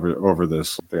readers over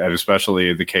this, and especially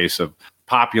in the case of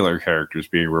popular characters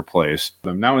being replaced.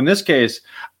 Now, in this case,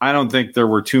 I don't think there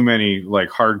were too many like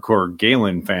hardcore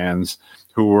Galen fans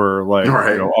who were like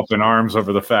up in arms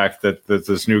over the fact that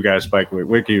this new guy Spike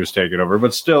Wiki was taking over.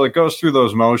 But still, it goes through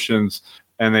those motions,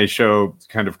 and they show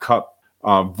kind of Cup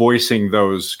voicing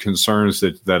those concerns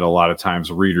that a lot of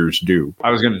times readers do.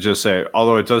 I was going to just say,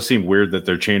 although it does seem weird that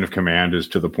their chain of command is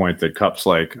to the point that Cup's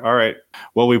like, all right,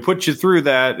 well, we put you through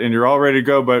that and you're all ready to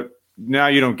go, but now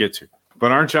you don't get to.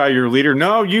 But aren't I your leader?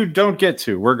 No, you don't get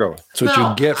to. We're going. That's what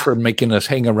you get for making us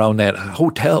hang around that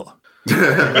hotel.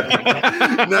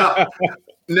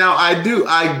 Now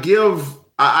I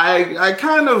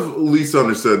kind of at least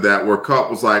understood that, where Cup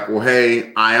was like, well,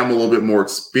 hey, I am a little bit more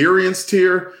experienced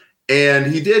here.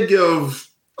 And he did give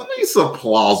at least a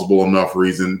plausible enough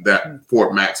reason that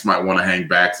Fort Max might want to hang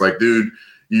back. It's like, dude,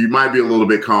 you might be a little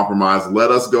bit compromised.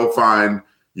 Let us go find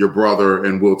your brother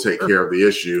and we'll take care of the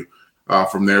issue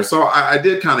from there. So I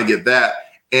did kind of get that.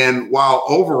 And while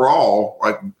overall,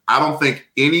 like, I don't think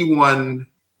anyone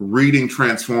reading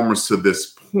Transformers to this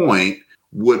point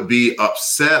would be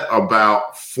upset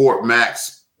about Fort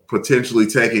Max potentially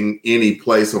taking any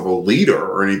place of a leader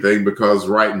or anything, because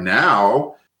right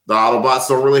now the Autobots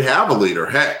don't really have a leader.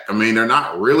 Heck, I mean, they're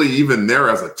not really even there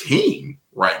as a team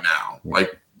right now.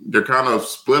 Like, they're kind of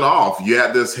split off. You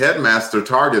had this Headmaster,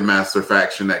 Target Master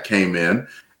faction that came in,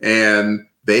 and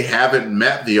they haven't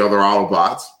met the other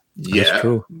Autobots yet. That's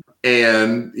true.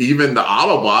 And even the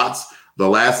Autobots, the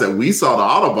last that we saw the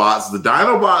Autobots, the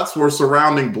Dinobots were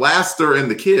surrounding Blaster and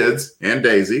the kids and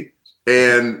Daisy,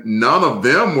 and none of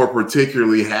them were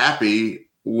particularly happy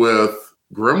with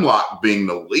Grimlock being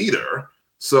the leader.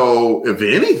 So if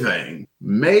anything,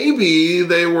 maybe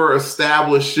they were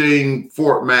establishing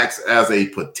Fort Max as a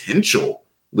potential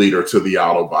leader to the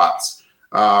Autobots.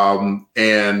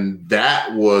 And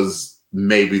that was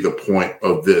maybe the point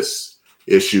of this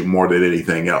issue more than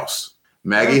anything else.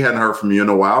 Maggie, hadn't heard from you in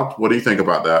a while. What do you think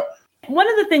about that? One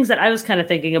of the things that I was kind of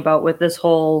thinking about with this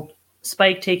whole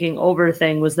Spike taking over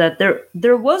thing was that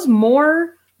there was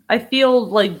more, I feel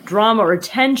like, drama or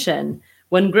tension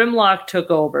when Grimlock took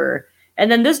over. And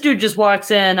then this dude just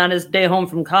walks in on his day home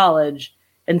from college,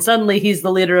 and suddenly he's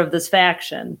the leader of this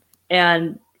faction.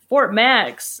 And Fort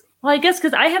Max, well, I guess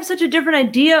because I have such a different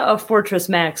idea of Fortress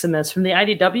Maximus from the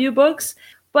IDW books,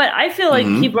 but I feel like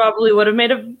he probably would have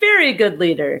made a very good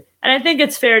leader. And I think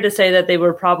it's fair to say that they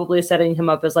were probably setting him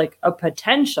up as like a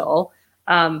potential.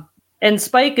 And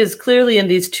Spike is clearly in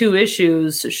these two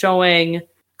issues showing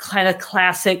kind of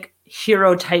classic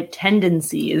hero type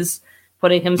tendencies,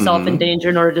 putting himself in danger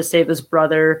in order to save his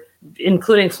brother,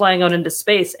 including flying out into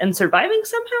space and surviving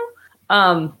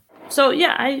somehow.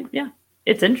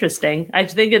 It's interesting. I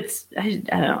think I don't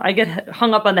know. I get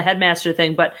hung up on the Headmaster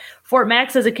thing, but Fort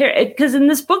Max as a character, because in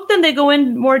this book, then they go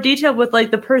in more detail with like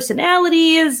the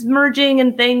personalities merging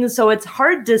and things. So it's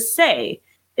hard to say,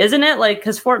 isn't it? Like,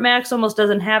 because Fort Max almost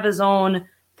doesn't have his own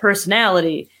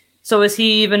personality. So is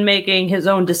he even making his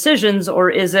own decisions,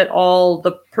 or is it all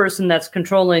the person that's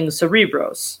controlling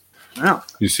Cerebros? Well,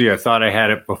 you see, I thought I had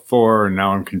it before, and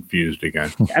now I'm confused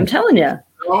again. I'm telling you.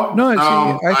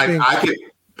 I think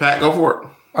Pat, go for it.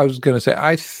 I was going to say,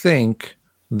 I think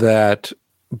that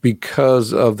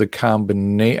because of the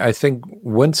combination, I think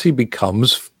once he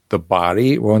becomes the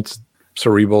body, once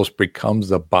Cerebros becomes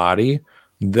the body,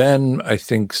 then I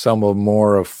think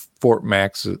more of Fort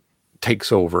Max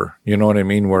takes over. You know what I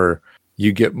mean? Where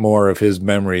you get more of his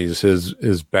memories,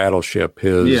 his battleship,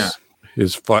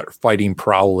 his fighting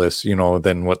prowess,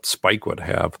 than what Spike would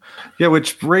have. Yeah,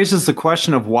 which raises the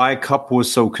question of why Cup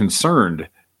was so concerned.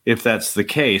 If that's the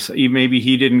case, maybe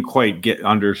he didn't quite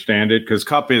understand it, because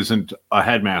Cup isn't a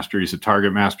headmaster; he's a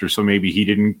target master. So maybe he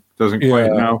doesn't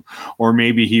quite know, or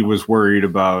maybe he was worried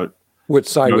about which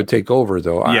side would take over.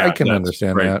 Though I can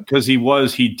understand that, because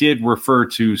he did refer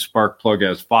to Sparkplug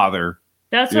as father.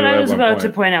 That's what I was about to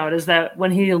point out, is that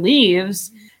when he leaves,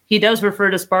 he does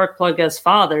refer to Sparkplug as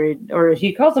father, or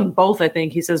he calls them both. I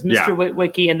think he says Mr.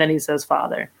 Witwicky, and then he says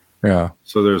father. Yeah.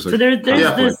 So there's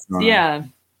this. Yeah.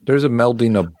 There's a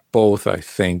melding of both, I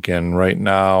think, and right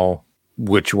now,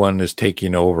 which one is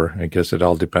taking over? I guess it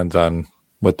all depends on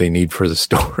what they need for the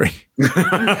story.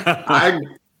 I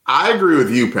agree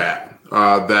with you, Pat,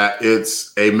 that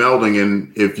it's a melding.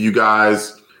 And if you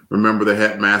guys remember the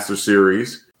Headmaster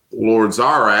series, Lord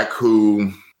Zarak,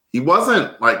 who he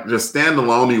wasn't like just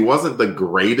standalone, he wasn't the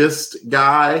greatest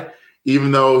guy,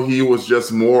 even though he was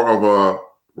just more of a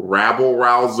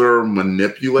rabble-rouser,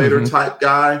 manipulator type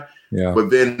guy. Yeah. But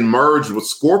then merged with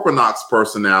Scorponok's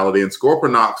personality, and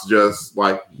Scorponok's just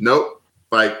like, nope,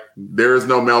 like there is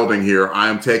no melding here. I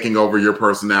am taking over your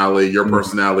personality. Your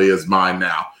personality is mine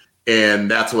now. And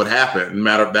that's what happened.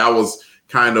 That was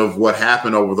kind of what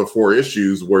happened over the 4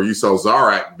 issues, where you saw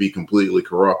Zarak be completely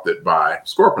corrupted by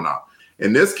Scorponok.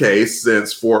 In this case,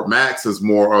 since Fort Max is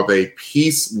more of a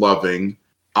peace-loving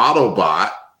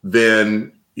Autobot,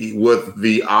 then with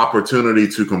the opportunity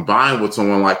to combine with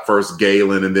someone like first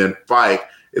Galen and then Spike,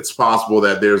 it's possible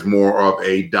that there's more of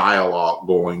a dialogue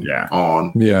going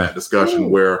on in that discussion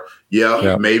where,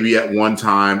 maybe at one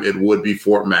time it would be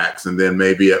Fort Max, and then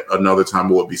maybe at another time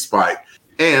it would be Spike.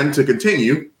 And to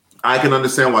continue, I can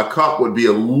understand why Cup would be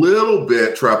a little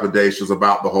bit trepidatious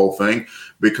about the whole thing,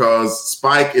 because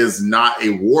Spike is not a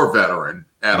war veteran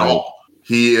at all.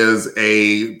 He is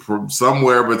a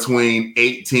somewhere between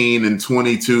 18 and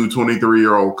 22,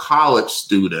 23-year-old college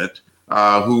student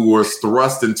who was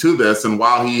thrust into this. And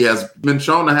while he has been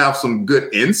shown to have some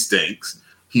good instincts,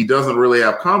 he doesn't really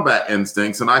have combat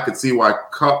instincts. And I could see why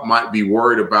Cup might be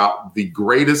worried about the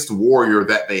greatest warrior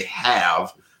that they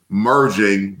have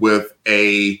merging with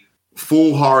a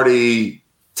foolhardy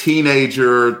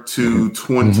teenager to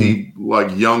 20,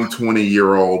 like young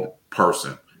 20-year-old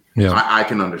person. Yeah, I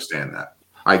can understand that.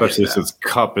 Especially since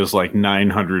Cup is like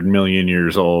 900 million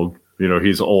years old. You know,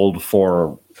 he's old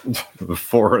for the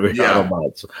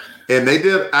Autobots. And they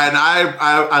did, and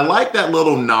I like that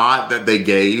little nod that they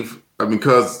gave. I mean,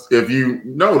 because if you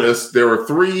notice, there were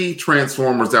 3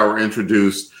 Transformers that were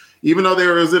introduced, even though they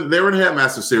were in the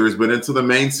Headmaster series, but into the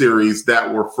main series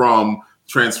that were from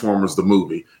Transformers the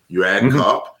movie. You had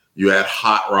Cup, you had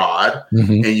Hot Rod,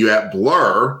 and you had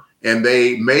Blur. And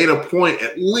they made a point,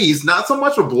 at least, not so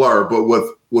much a Blur, but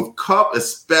with Cup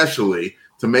especially,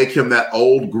 to make him that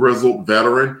old grizzled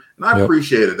veteran. And I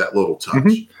appreciated that little touch.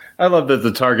 I love that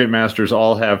the Target Masters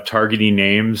all have targeting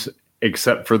names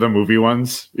except for the movie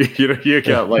ones. You know, you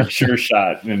got like Sure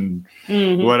Shot and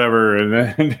whatever, and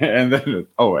then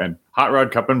and Hot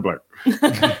Rod, Cup, and Blur.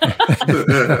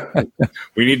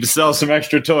 We need to sell some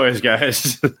extra toys,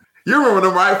 guys. You remember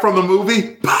them right from the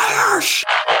movie? Buy our shit.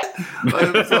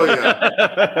 So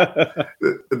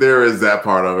there is that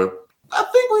part of it. I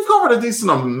think we've covered a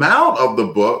decent amount of the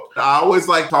book. I always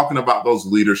like talking about those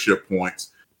leadership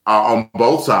points on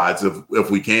both sides, if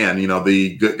we can. You know,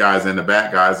 the good guys and the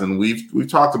bad guys, and we've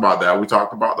talked about that. We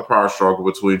talked about the power struggle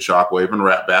between Shockwave and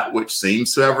Ratbat, which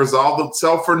seems to have resolved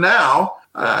itself for now.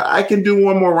 I can do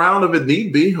one more round if it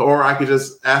need be, or I could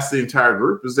just ask the entire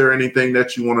group, is there anything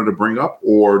that you wanted to bring up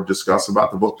or discuss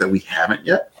about the book that we haven't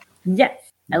yet? Yes,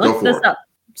 I looked this up.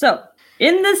 So,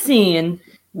 in the scene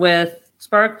with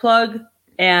Sparkplug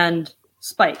and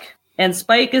Spike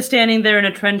is standing there in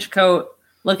a trench coat,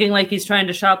 looking like he's trying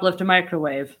to shoplift a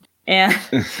microwave. And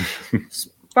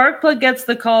Sparkplug gets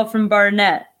the call from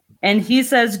Barnett, and he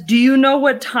says, "Do you know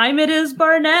what time it is,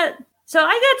 Barnett?" So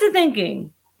I got to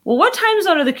thinking, well, what time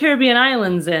zone are the Caribbean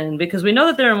Islands in? Because we know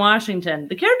that they're in Washington.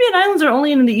 The Caribbean Islands are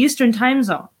only in the Eastern time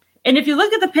zone. And if you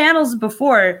look at the panels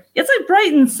before, it's like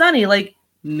bright and sunny, like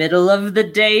middle of the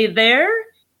day there,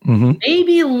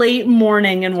 maybe late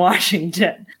morning in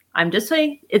Washington. I'm just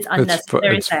saying it's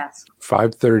unnecessary fast.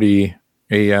 5:30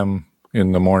 a.m.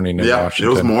 in the morning in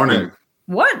Washington. It was morning.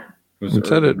 What? It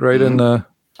said it right in the...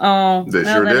 Oh, they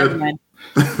sure did.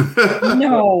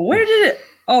 No, where did it...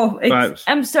 Oh,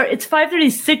 I'm sorry. It's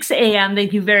 5:36 a.m.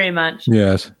 Thank you very much.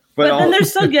 Yes. But then they're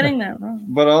still getting that wrong.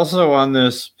 But also on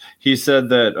this, he said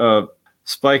that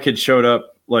Spike had showed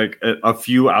up like a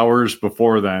few hours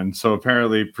before then. So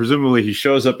apparently, presumably, he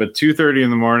shows up at 2:30 in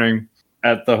the morning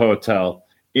at the hotel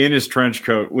in his trench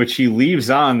coat, which he leaves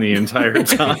on the entire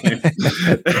time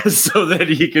so that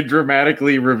he could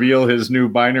dramatically reveal his new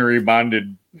binary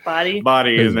bonded body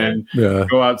and then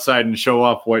go outside and show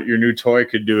off what your new toy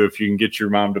could do if you can get your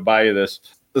mom to buy you this.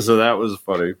 So that was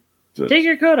funny. Take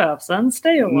your coat off, son.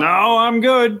 Stay a while. No, I'm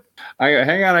good.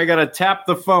 Hang on. I got to tap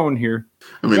the phone here.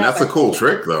 I mean, that's a cool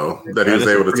trick, though, that he was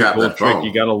able to tap that phone.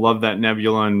 You got to love that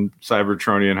Nebula and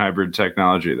Cybertronian hybrid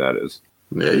technology, that is.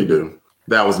 Yeah, you do.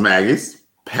 That was Maggie's.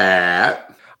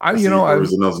 Pat. I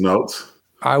was in those notes.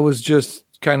 I was just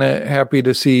kind of happy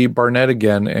to see Barnett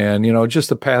again, and just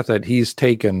the path that he's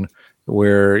taken,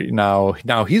 where now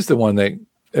he's the one that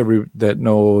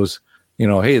knows,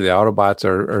 hey, the Autobots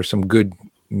are some good,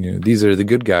 these are the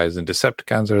good guys, and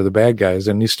Decepticons are the bad guys,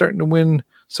 and he's starting to win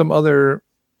some other,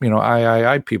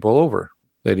 I people over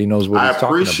that he knows what he's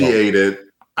talking about.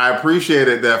 I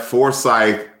appreciated that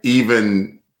Forsyth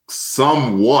even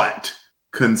somewhat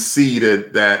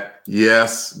conceded that,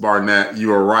 yes, Barnett,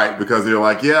 you are right, because they're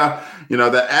like,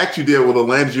 that act you did would have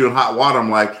landed you in hot water. I'm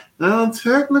like, no,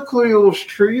 technically it was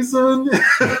treason.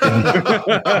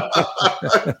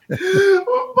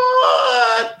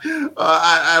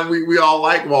 But we all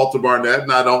like Walter Barnett,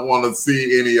 and I don't want to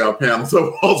see any panels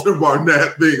of Walter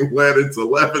Barnett being led into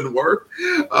Leavenworth.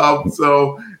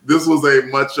 So this was a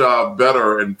much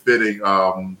better and fitting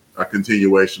a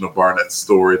continuation of Barnett's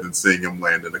story than seeing him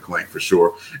land in a clink for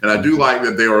sure. And I do like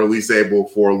that they were at least able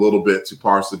for a little bit to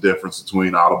parse the difference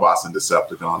between Autobots and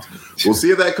Decepticons. We'll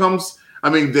see if that comes. I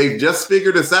mean, they've just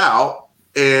figured this out,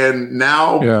 and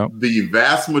now the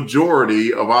vast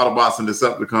majority of Autobots and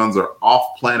Decepticons are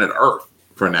off planet Earth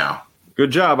for now.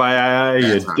 Good job,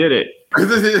 you did it. I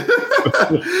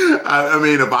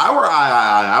mean, if I were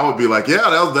I would be like, yeah,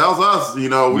 that was us. You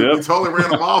know, we totally ran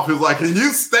them off. He was like, can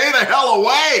you stay the hell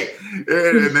away?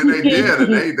 And then they did,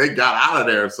 and they got out of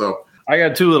there. So I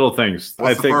got two little things.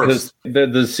 What's I think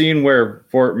the scene where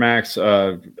Fort Max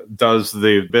does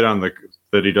the bit on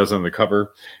that he does on the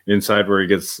cover inside where he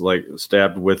gets like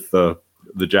stabbed with the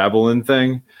javelin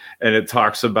thing, and it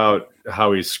talks about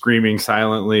how he's screaming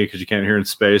silently because you can't hear in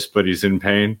space, but he's in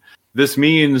pain. This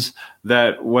means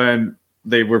that when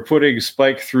they were putting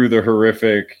Spike through the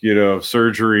horrific,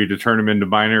 surgery to turn him into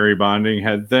binary bonding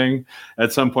head thing,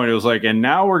 at some point it was like, and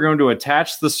now we're going to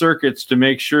attach the circuits to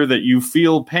make sure that you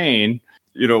feel pain,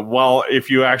 while if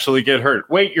you actually get hurt.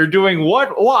 Wait, you're doing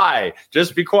what? Why?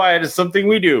 Just be quiet. It's something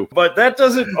we do. But that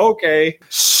doesn't, okay.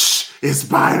 Shh, it's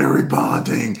binary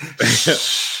bonding.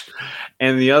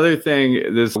 And the other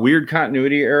thing, this weird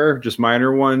continuity error, just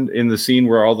minor one, in the scene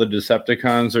where all the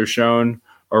Decepticons are shown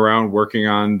around working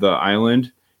on the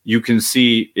island, you can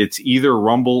see it's either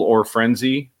Rumble or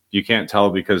Frenzy. You can't tell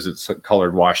because it's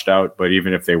colored washed out, but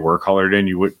even if they were colored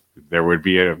in, there would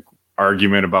be an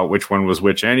argument about which one was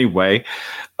which anyway.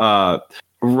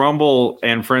 Rumble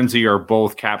and Frenzy are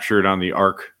both captured on the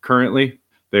Ark currently.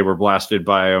 They were blasted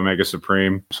by Omega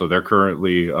Supreme, so they're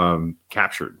currently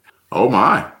captured. Oh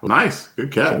my! Nice,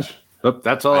 good catch.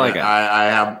 That's all I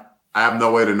got. I have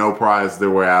no way to no prize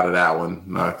their way out of that one.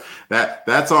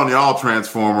 That's on y'all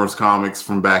Transformers comics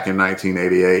from back in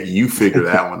 1988. You figure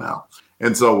that one out.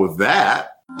 And so with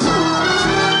that,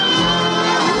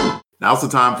 now's the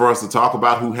time for us to talk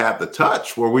about who had the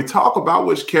touch, where we talk about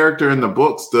which character in the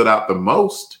book stood out the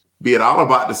most, be it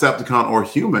Autobot, Decepticon, or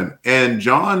human. And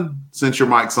John, since your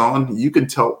mic's on, you can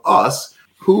tell us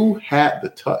who had the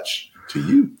touch to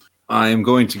you. I am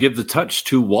going to give the touch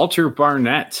to Walter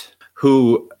Barnett,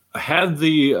 who had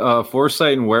the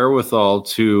foresight and wherewithal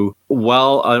to,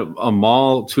 while a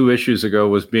mall 2 issues ago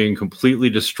was being completely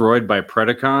destroyed by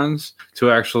Predacons,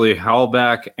 to actually howl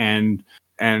back and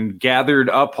gathered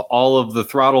up all of the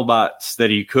Throttlebots that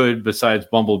he could, besides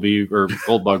Bumblebee or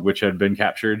Goldbug, which had been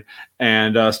captured,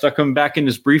 and stuck them back in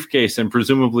his briefcase and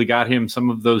presumably got him some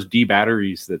of those D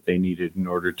batteries that they needed in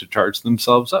order to charge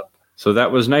themselves up. So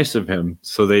that was nice of him.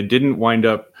 So they didn't wind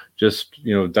up just,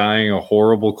 dying a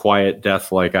horrible, quiet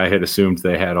death like I had assumed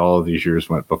they had all of these years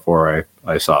before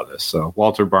I saw this. So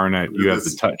Walter Barnett, you have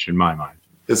the touch in my mind.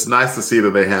 It's nice to see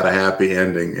that they had a happy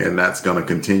ending, and that's going to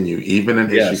continue even in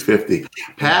issue 50.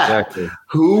 Pat, exactly.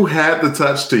 Who had the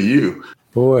touch to you?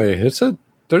 Boy,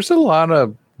 there's a lot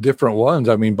of different ones.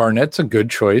 I mean, Barnett's a good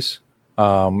choice.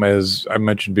 As I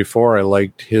mentioned before, I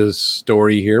liked his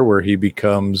story here where he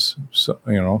becomes,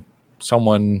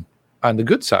 someone on the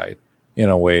good side in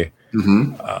a way.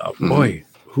 Mm-hmm. Boy,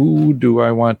 who do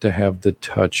I want to have the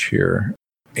touch here?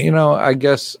 I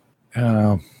guess, I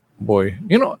am going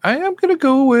to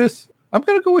go with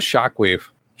Shockwave.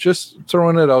 Just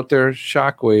throwing it out there,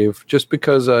 Shockwave, just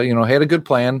because, had a good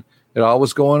plan. It all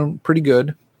was going pretty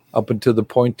good up until the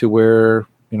point to where,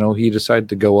 he decided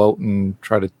to go out and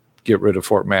try to get rid of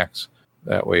Fort Max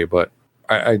that way. But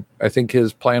I think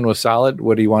his plan was solid.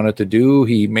 What he wanted to do,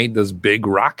 he made this big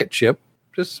rocket ship.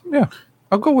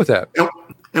 I'll go with that.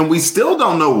 And we still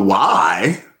don't know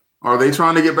why. Are they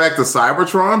trying to get back to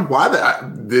Cybertron? Why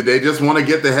did they just want to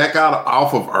get the heck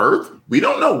off of Earth? We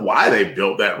don't know why they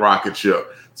built that rocket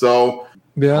ship. So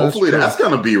hopefully that's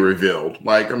going to be revealed.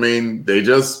 They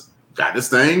just got this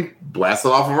thing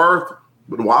blasted off of Earth.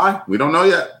 But why? We don't know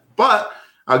yet. But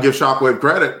I'll give Shockwave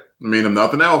credit. If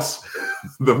nothing else,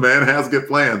 the man has good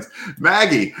plans.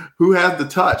 Maggie, who had the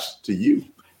touch to you?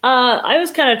 I was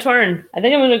kind of torn. I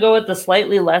think I'm going to go with the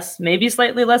slightly less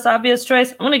obvious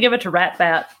choice. I'm going to give it to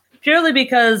Rat-Bat, purely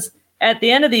because at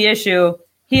the end of the issue,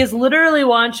 he is literally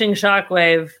watching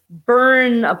Shockwave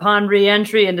burn upon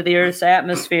re-entry into the Earth's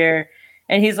atmosphere.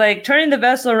 And he's like, turning the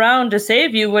vessel around to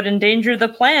save you would endanger the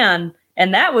plan.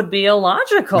 And that would be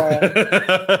illogical.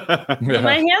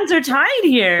 My hands are tied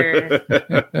here.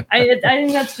 I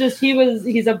think that's just,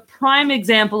 he's a prime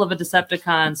example of a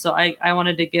Decepticon. So I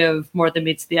wanted to give more than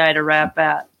meets the eye to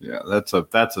Rat-Bat. Yeah, that's a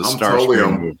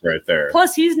Starscream move right there.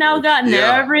 Plus, he's now gotten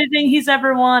everything he's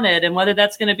ever wanted. And whether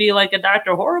that's going to be like a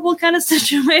Dr. Horrible kind of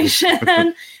situation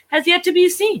has yet to be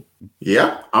seen.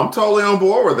 Yeah, I'm totally on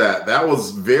board with that. That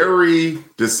was very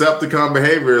Decepticon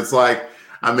behavior. It's like,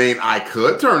 I mean, I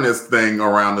could turn this thing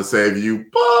around to save you,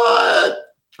 but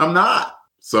I'm not.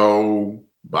 So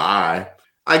bye.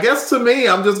 I guess to me,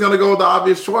 I'm just going to go with the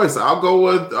obvious choice. I'll go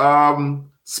with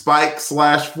Spike /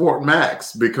 Fort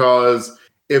Max, because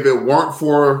if it weren't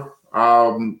for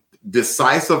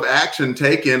decisive action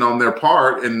taken on their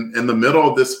part in the middle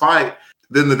of this fight,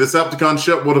 then the Decepticon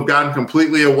ship would have gotten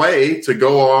completely away to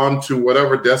go on to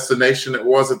whatever destination it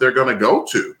was that they're going to go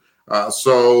to.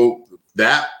 So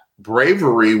that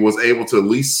bravery was able to at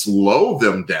least slow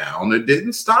them down. It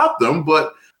didn't stop them,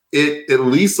 but it at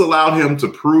least allowed him to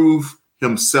prove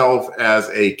himself as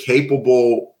a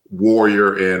capable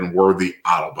warrior and worthy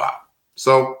Autobot.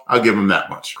 So I'll give him that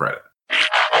much credit.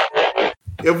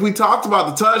 If we talked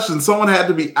about the touch, then someone had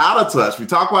to be out of touch. We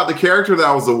talk about the character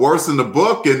that was the worst in the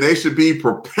book, and they should be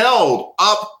propelled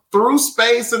up through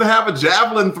space and have a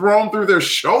javelin thrown through their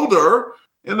shoulder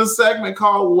in a segment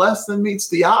called Less Than Meets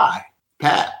the Eye.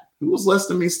 Pat, who was Less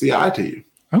Than Meets the Eye to you?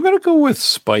 I'm going to go with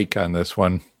Spike on this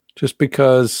one, just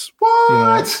because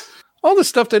all the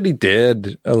stuff that he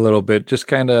did a little bit, just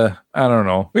kind of, I don't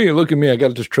know. Hey, look at me. I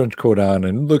got this trench coat on,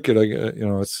 and look at,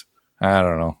 it's, I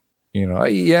don't know.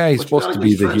 He's supposed to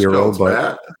be the hero, coats, but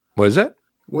Matt? What is it?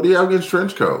 What do you have against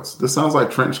trench coats? This sounds like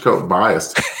trench coat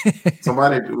biased.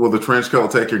 Somebody with a trench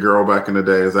coat take your girl back in the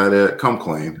day. Is that it? Come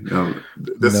clean.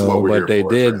 This is what we're here for. But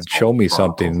they did show me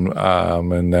something,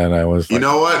 and then I was like, you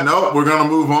know what? No, we're going to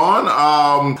move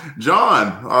on.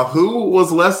 John, who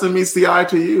was Less Than Meets the Eye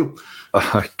to you?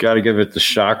 I got to give it the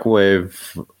Shockwave.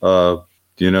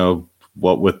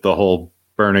 What with the whole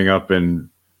burning up and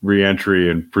re-entry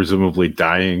and presumably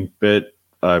dying bit,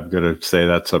 I'm going to say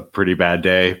that's a pretty bad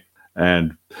day.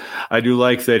 And I do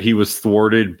like that he was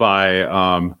thwarted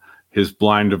by his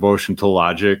blind devotion to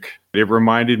logic. It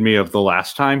reminded me of the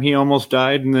last time he almost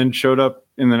died and then showed up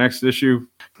in the next issue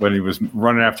when he was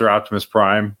running after Optimus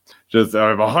Prime. Just,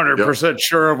 I'm 100%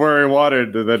 sure of where he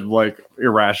wanted, and then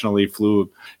irrationally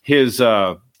flew. His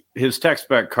text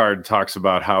spec card talks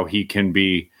about how he can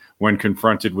be, when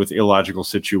confronted with illogical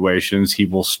situations, he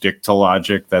will stick to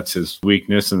logic. That's his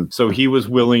weakness. And so he was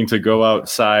willing to go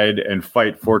outside and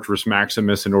fight Fortress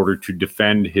Maximus in order to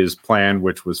defend his plan,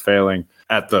 which was failing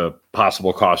at the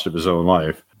possible cost of his own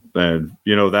life. And,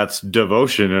 that's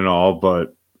devotion and all,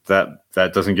 but that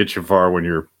doesn't get you far when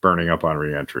you're burning up on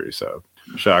reentry. So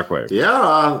Shockwave.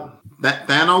 Yeah.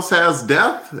 Thanos has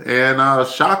death and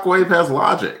Shockwave has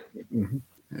logic. Mm-hmm.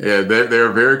 Yeah,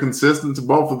 they're very consistent to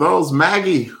both of those.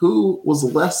 Maggie, who was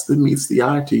Less Than Meets the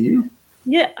Eye to you?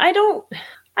 Yeah, I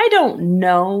don't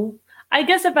know. I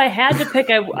guess if I had to pick,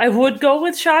 I would go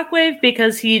with Shockwave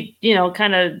because he,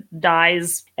 kind of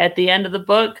dies at the end of the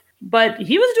book. But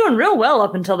he was doing real well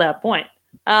up until that point.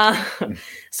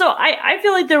 So I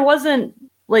feel like there wasn't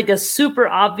a super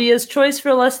obvious choice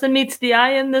for Less Than Meets the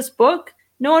Eye in this book.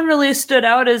 No one really stood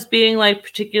out as being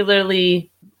particularly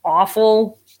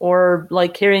awful or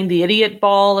carrying the idiot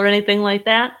ball or anything like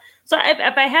that. So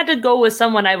if I had to go with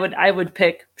someone, I would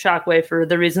pick Shockwave for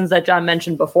the reasons that John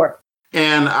mentioned before.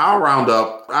 And I'll round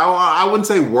up. I wouldn't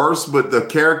say worse, but the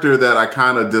character that I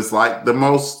kind of disliked the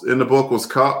most in the book was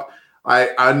Cup. I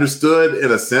understood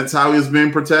in a sense how he was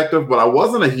being protective, but I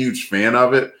wasn't a huge fan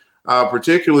of it,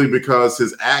 particularly because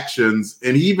his actions,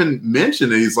 and he even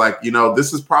mentioned it, he's like,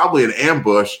 this is probably an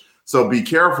ambush, so be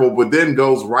careful, but then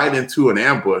goes right into an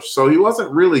ambush. So he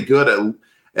wasn't really good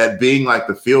at being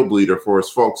the field leader for his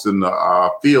folks in the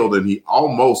field, and he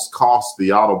almost cost the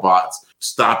Autobots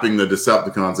stopping the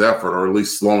Decepticons' effort, or at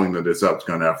least slowing the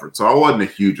Decepticon effort. So I wasn't the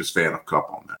hugest fan of Cup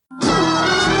on that.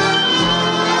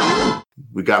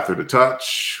 We got through the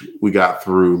touch. We got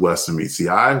through Less Than Meets the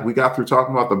Eye. We got through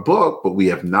talking about the book, but we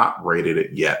have not rated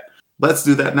it yet. Let's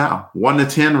do that now. 1 to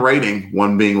 10 rating,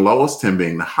 1 being lowest, 10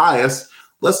 being the highest.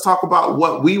 Let's talk about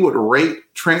what we would rate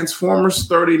Transformers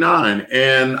 39.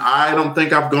 And I don't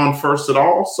think I've gone first at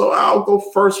all, so I'll go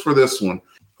first for this one.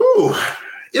 Ooh,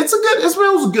 it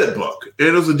was a good book.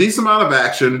 It was a decent amount of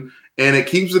action, and it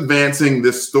keeps advancing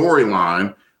this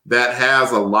storyline that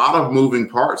has a lot of moving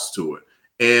parts to it.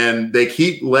 And they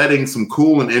keep letting some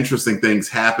cool and interesting things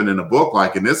happen in a book.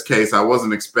 Like in this case, I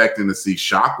wasn't expecting to see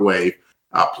Shockwave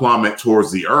plummet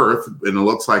towards the earth. And it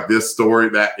looks like this story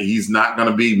that he's not going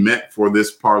to be meant for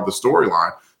this part of the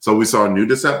storyline. So we saw a new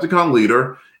Decepticon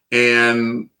leader.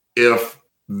 And if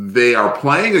they are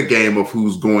playing a game of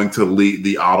who's going to lead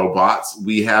the Autobots,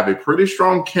 we have a pretty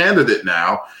strong candidate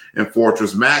now in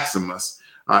Fortress Maximus,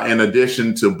 in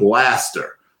addition to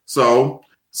Blaster. So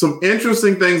some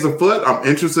interesting things afoot. I'm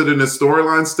interested in this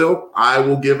storyline still. I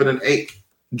will give it an 8.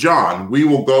 John, we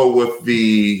will go with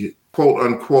the quote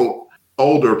unquote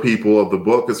older people of the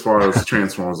book as far as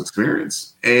Transformers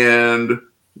experience. And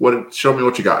Show me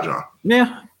what you got, John.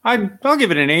 Yeah, I'll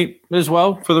give it an 8 as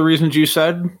well for the reasons you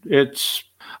said.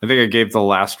 I think I gave the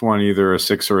last one either a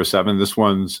 6 or a 7. This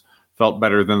one's felt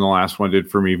better than the last one did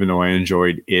for me, even though I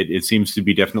enjoyed it. It seems to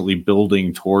be definitely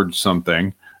building towards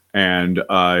something, and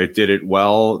it did it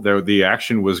well. The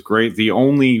action was great. The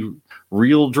only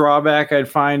real drawback I'd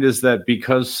find is that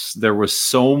because there was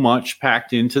so much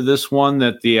packed into this one,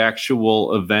 that the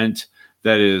actual event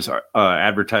that is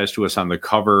advertised to us on the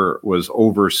cover was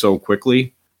over so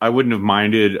quickly. I wouldn't have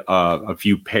minded a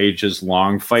few pages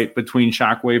long fight between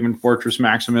Shockwave and Fortress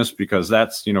Maximus, because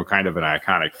that's, kind of an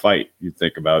iconic fight you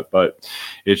think about. But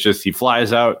it's just he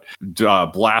flies out,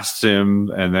 blasts him,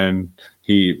 and then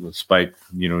Spike,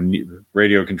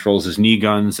 radio controls his knee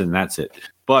guns, and that's it.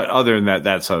 But other than that,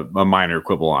 that's a minor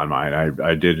quibble on mine.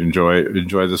 I did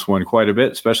enjoy this one quite a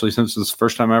bit, especially since it's the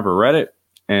first time I ever read it.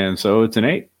 And so it's an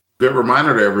 8. Good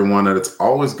reminder to everyone that it's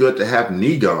always good to have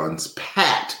knee guns.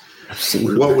 Pat,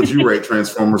 what would you rate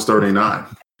Transformers 39?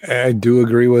 I do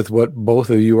agree with what both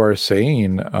of you are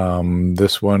saying.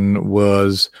 This one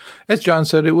was, as John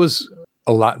said, it was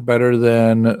a lot better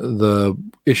than the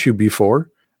issue before.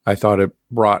 I thought it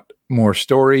brought more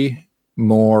story,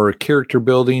 more character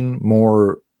building,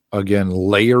 more, again,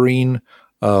 layering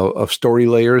of story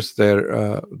layers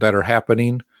that are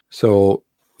happening. So,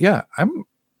 yeah,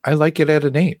 I like it at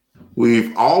an 8.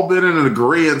 We've all been in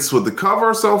agreement with the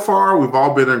cover so far. We've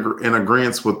all been in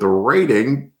agreement with the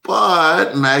rating,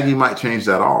 but Maggie might change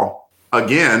that all.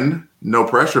 Again, no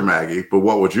pressure, Maggie, but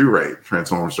what would you rate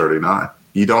Transformers 39?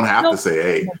 You don't have to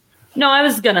say 8. No, I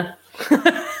was gonna.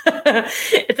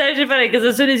 It's actually funny because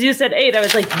as soon as you said 8, I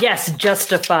was like, yes,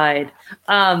 justified.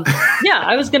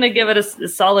 I was gonna give it a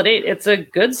solid 8. It's a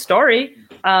good story.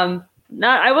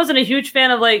 I wasn't a huge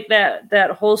fan of like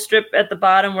that whole strip at the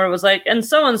bottom where it was like, and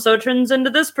so turns into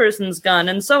this person's gun,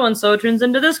 and so turns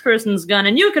into this person's gun,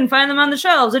 and you can find them on the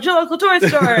shelves at your local toy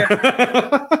store.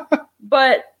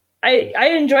 But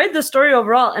I enjoyed the story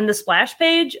overall, and the splash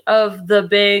page of the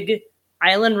big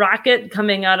island rocket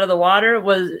coming out of the water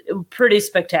was pretty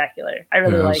spectacular. I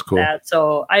really liked that.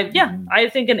 So I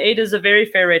think an 8 is a very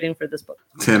fair rating for this book.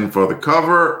 10 for the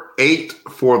cover, 8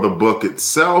 for the book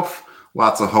itself.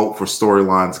 Lots of hope for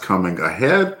storylines coming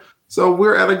ahead. So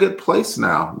we're at a good place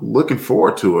now. Looking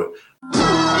forward to it.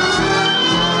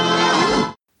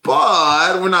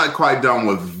 But we're not quite done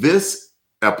with this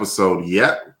episode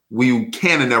yet. We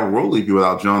can and never will leave you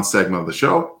without John's segment of the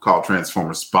show called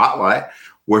Transformer Spotlight,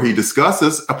 where he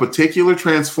discusses a particular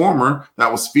Transformer that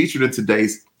was featured in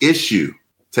today's issue.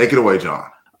 Take it away, John.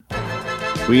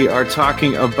 We are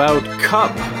talking about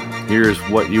Cup. Here's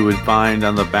what you would find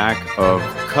on the back of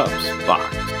Cup's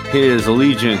box. His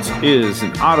allegiance is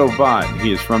an Autobot.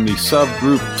 He is from the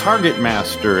subgroup Target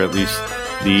Master, at least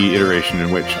the iteration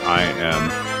in which I am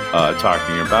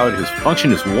talking about. His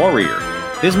function is Warrior.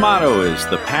 His motto is,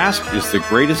 "The past is the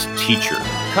greatest teacher."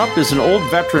 Cup is an old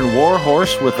veteran war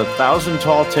horse with 1,000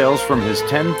 tall tales from his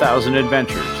 10,000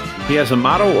 adventures. He has a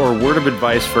motto or word of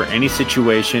advice for any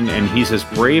situation, and he's as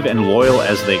brave and loyal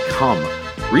as they come.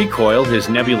 Recoil, his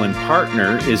Nebulan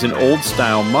partner, is an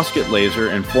old-style musket laser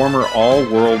and former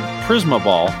all-world Prisma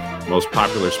Ball, most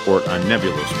popular sport on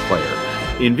Nebula's player.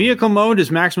 In vehicle mode, his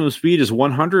maximum speed is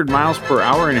 100 miles per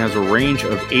hour and has a range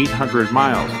of 800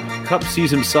 miles. Cup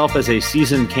sees himself as a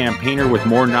seasoned campaigner with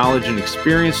more knowledge and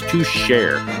experience to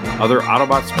share. Other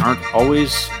Autobots aren't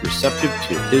always receptive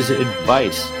to his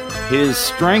advice. His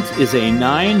strength is a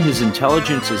 9, his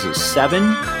intelligence is a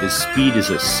 7, his speed is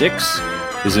a 6,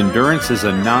 his endurance is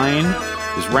a 9,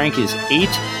 his rank is 8,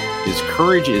 his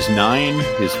courage is 9,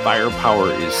 his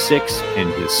firepower is 6, and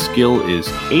his skill is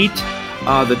 8.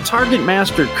 The Target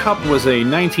Master Cup was a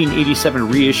 1987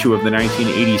 reissue of the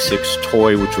 1986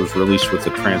 toy, which was released with the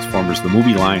Transformers the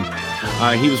movie line.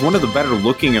 He was one of the better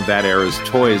looking of that era's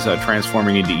toys,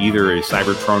 transforming into either a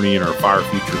Cybertronian or far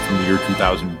future from the year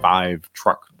 2005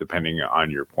 truck, depending on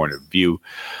your point of view.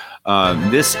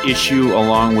 This issue,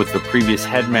 along with the previous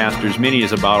Headmasters mini,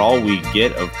 is about all we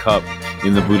get of Cup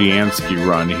in the Budiansky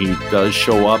run. He does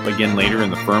show up again later in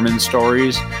the Furman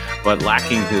stories, but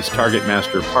lacking his Target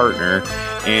Master partner,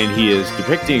 and he is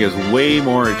depicting as way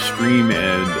more extreme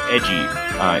and edgy.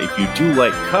 If you do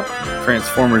like Cup,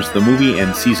 Transformers the movie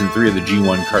and Season 3 of the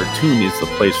G1 cartoon is the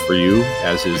place for you,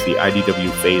 as is the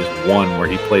IDW Phase 1, where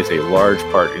he plays a large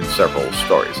part in several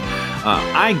stories.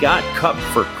 I got Cup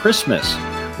for Christmas.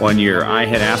 One year, I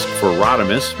had asked for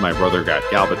Rodimus. My brother got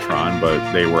Galvatron,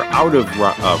 but they were out of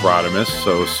Rodimus,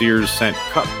 so Sears sent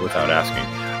Cup without asking.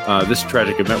 This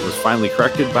tragic event was finally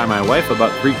corrected by my wife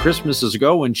about 3 Christmases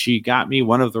ago when she got me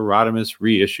one of the Rodimus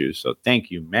reissues. So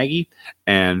thank you, Maggie.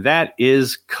 And that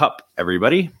is Cup,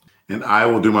 everybody. And I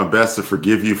will do my best to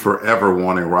forgive you for ever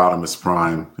wanting Rodimus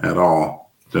Prime at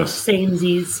all. Just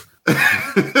Samesies.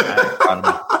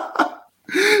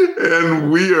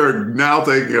 And we are now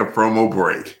taking a promo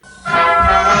break.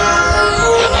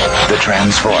 The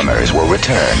Transformers will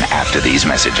return after these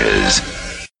messages.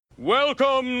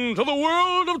 Welcome to the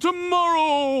world of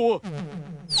tomorrow!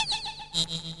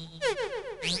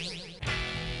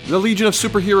 The Legion of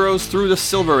Superheroes through the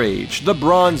Silver Age, the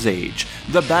Bronze Age,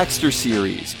 the Baxter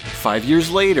series. 5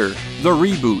 years later, the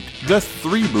reboot, the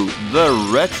 3-boot, the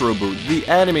retro-boot, the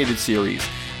animated series.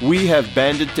 We have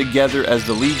banded together as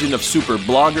the Legion of Super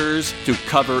Bloggers to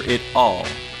cover it all.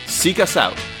 Seek us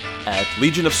out at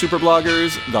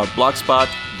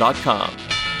legionofsuperbloggers.blogspot.com.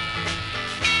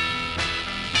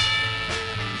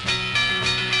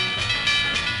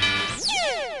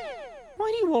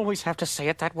 Why do you always have to say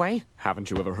it that way? Haven't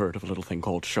you ever heard of a little thing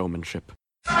called showmanship?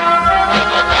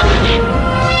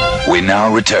 We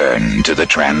now return to the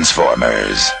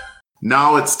Transformers.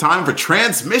 Now it's time for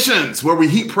Transmissions, where we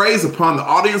heap praise upon the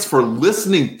audience for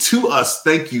listening to us.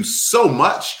 Thank you so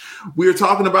much. We are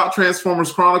talking about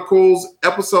Transformers Chronicles,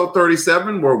 episode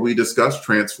 37, where we discuss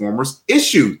Transformers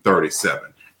issue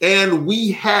 37. And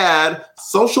we had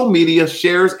social media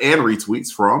shares and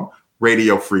retweets from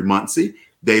Radio Free Muncie,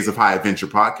 Days of High Adventure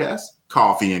Podcast,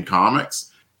 Coffee and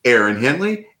Comics, Aaron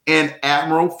Henley, and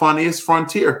Admiral Funniest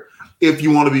Frontier. If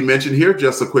you want to be mentioned here,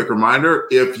 just a quick reminder,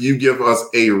 if you give us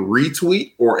a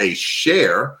retweet or a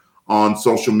share on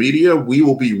social media, we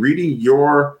will be reading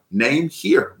your name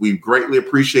here. We greatly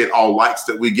appreciate all likes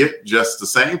that we get, just the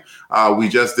same. We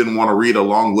just didn't want to read a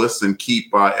long list and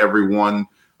keep everyone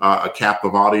a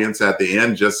captive audience at the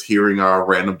end, just hearing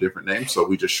random different names. So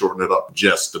we just shortened it up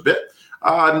just a bit.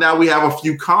 Now we have a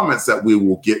few comments that we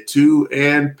will get to.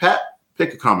 And Pat,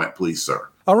 pick a comment, please, sir.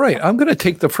 All right, I'm going to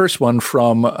take the first one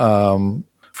from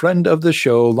friend of the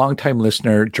show, longtime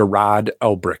listener, Gerard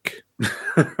Elbrick.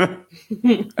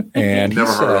 And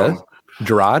Never heard of him.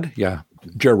 Gerard, yeah,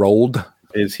 Gerald.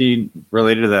 Is he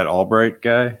related to that Albright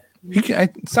guy?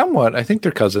 Somewhat. I think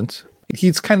they're cousins.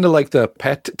 He's kind of like the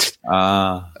pet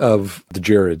of the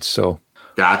Jareds. So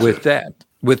Gotcha.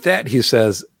 With that, he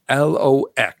says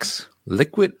LOX,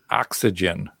 liquid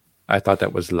oxygen. I thought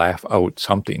that was laugh out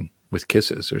something with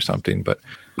kisses or something, but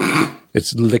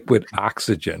it's liquid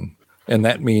oxygen. And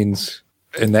that means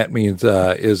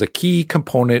is a key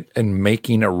component in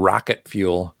making a rocket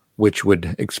fuel, which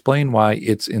would explain why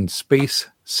it's in space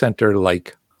center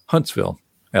like Huntsville,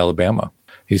 Alabama.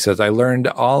 He says, I learned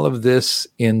all of this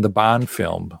in the Bond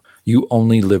film, You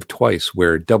Only Live Twice,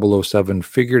 where 007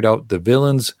 figured out the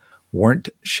villains weren't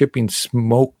shipping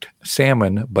smoked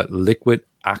salmon, but liquid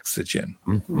oxygen.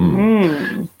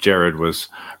 Mm-hmm. Jared was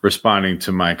responding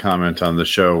to my comment on the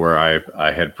show where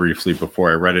I had briefly, before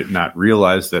I read it, not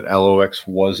realized that LOX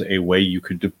was a way you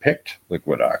could depict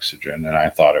liquid oxygen, and I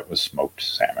thought it was smoked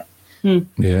salmon.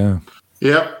 Yeah.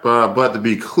 Yep, but to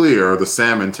be clear, the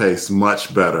salmon tastes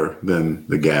much better than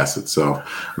the gas itself.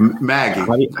 Maggie,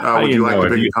 would you like to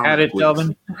pick a comment, had it, please?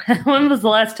 Delvin? When was the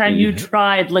last time you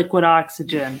tried liquid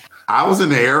oxygen? I was in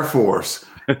the Air Force.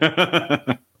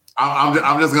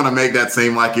 I'm just gonna make that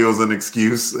seem like it was an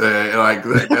excuse,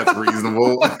 that's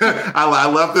reasonable.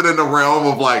 I left it in the realm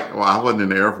of like, well, I wasn't in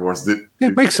the Air Force. It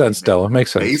makes sense, Stella. It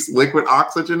makes sense. Taste liquid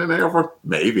oxygen in the Air Force?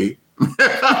 Maybe.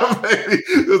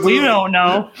 We don't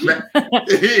know.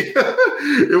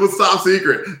 It was top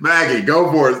secret. Maggie,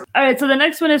 go for it. All right, so the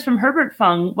next one is from Herbert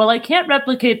Fung. Well, I can't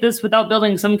replicate this without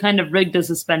building some kind of rig to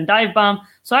suspend dive bomb,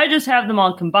 so I just have them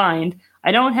all combined.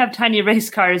 I don't have tiny race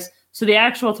cars, so the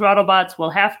actual throttle bots will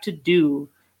have to do.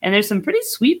 And there's some pretty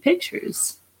sweet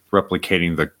pictures.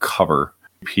 Replicating the cover.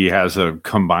 He has a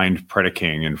combined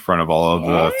Predaking in front of all of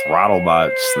the throttle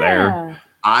bots there.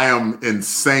 I am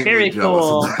insanely Very jealous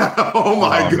cool. of that. Oh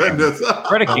my goodness.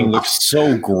 Predaking looks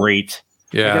so great.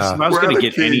 Yeah. I guess if I was going to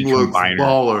get any looks combiner.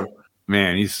 baller.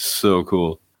 Man, he's so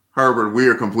cool. Herbert, we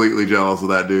are completely jealous of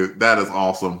that dude. That is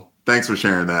awesome. Thanks for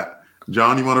sharing that.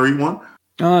 John, you want to read one?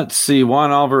 Let's see. Juan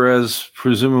Alvarez,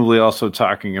 presumably also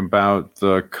talking about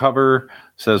the cover,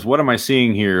 says, what am I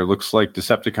seeing here? Looks like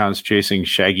Decepticons chasing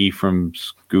Shaggy from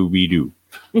Scooby-Doo.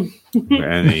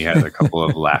 And he has a couple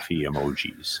of laughy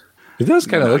emojis. It does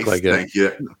kind of look like it. Thank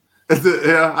you.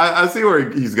 Yeah, I see where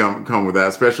he's going to come with that,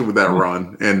 especially with that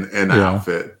run and the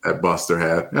outfit that Buster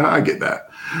had. Yeah, I get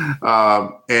that.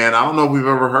 And I don't know if we've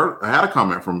ever had a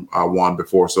comment from Juan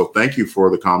before, so thank you for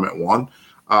the comment, Juan.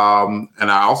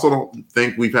 And I also don't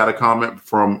think we've had a comment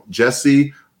from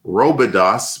Jesse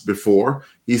Robidas before.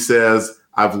 He says,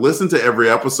 I've listened to every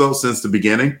episode since the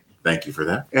beginning. Thank you for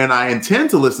that. And I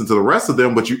intend to listen to the rest of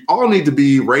them, but you all need to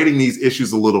be rating these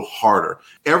issues a little harder.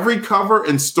 Every cover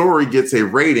and story gets a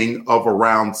rating of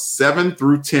around 7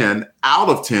 through 10 out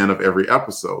of 10 of every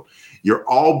episode. You're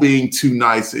all being too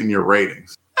nice in your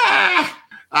ratings.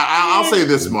 I'll say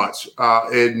this much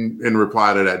in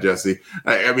reply to that, Jesse.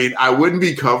 I mean, I wouldn't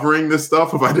be covering this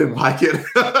stuff if I didn't like it.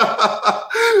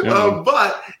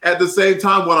 But at the same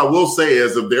time, what I will say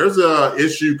is if there's an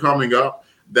issue coming up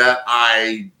that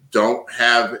I don't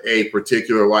have a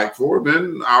particular like for,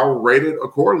 then I'll rate it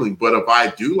accordingly. But if I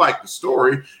do like the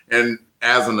story, and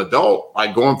as an adult,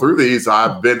 like going through these,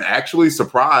 I've been actually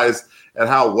surprised at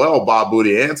how well Bob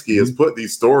Budiansky has put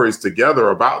these stories together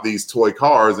about these toy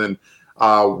cars and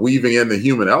weaving in the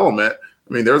human element.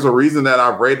 I mean, there's a reason that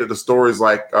I've rated the stories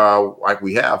like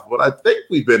we have, but I think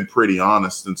we've been pretty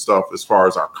honest and stuff as far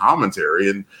as our commentary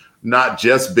and not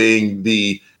just being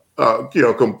the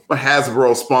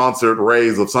Hasbro sponsored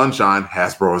Rays of Sunshine.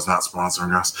 Hasbro is not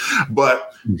sponsoring us,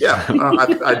 but yeah,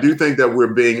 I do think that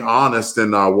we're being honest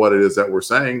in what it is that we're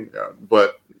saying.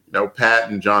 But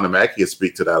Pat and John and Mackie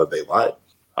speak to that if they like.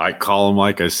 I call them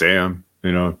like I say them,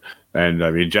 And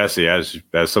I mean, Jesse, as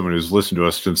someone who's listened to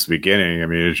us since the beginning, I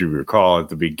mean, as you recall, at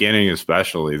the beginning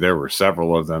especially, there were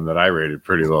several of them that I rated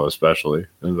pretty low, especially.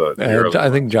 I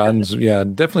think John's,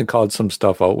 definitely called some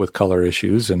stuff out with color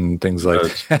issues and things like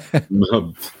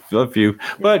that. A few.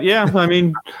 But yeah, I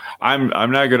mean, I'm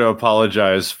not going to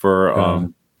apologize for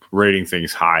rating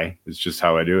things high. It's just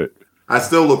how I do it. I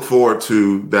still look forward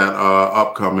to that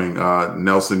upcoming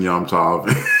Nelson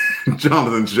Yomtov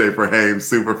Jonathan Schaefer Hames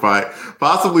super fight,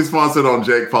 possibly sponsored on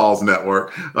Jake Paul's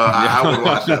network. I would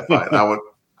watch that fight.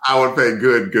 I would pay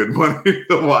good money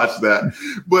to watch that.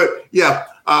 But yeah,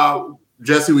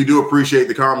 Jesse, we do appreciate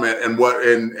the comment, and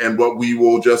what we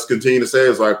will just continue to say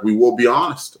is like we will be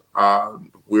honest.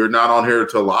 We're not on here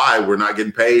to lie. We're not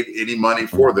getting paid any money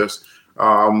for this.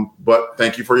 But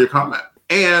thank you for your comment.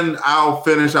 And I'll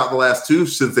finish out the last two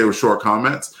since they were short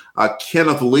comments.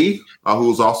 Kenneth Lee, who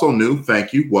is also new,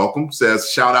 thank you, welcome, says,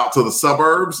 shout out to the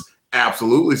suburbs.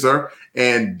 Absolutely, sir.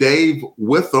 And Dave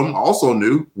Witham, also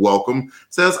new, welcome,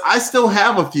 says, I still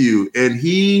have a few. And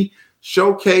he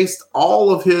showcased all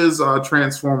of his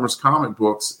Transformers comic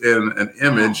books in an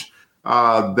image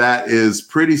that is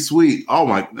pretty sweet.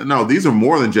 Oh, no, these are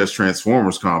more than just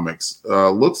Transformers comics.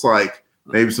 Looks like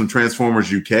maybe some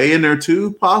Transformers UK in there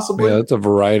too, possibly. Yeah, it's a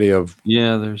variety of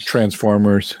there's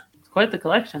Transformers. It's quite the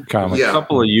collection. Comics. Yeah. A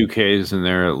couple of UKs in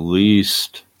there at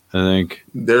least, I think.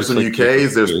 There's some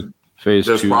UKs.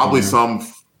 There's probably some.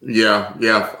 Yeah.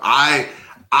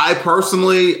 I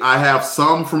personally, I have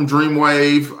some from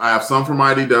Dreamwave. I have some from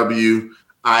IDW.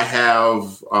 I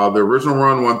have the original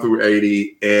run 1 through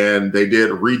 80, and they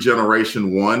did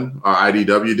Regeneration 1.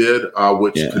 IDW did,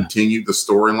 which continued the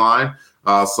storyline.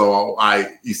 So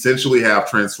I essentially have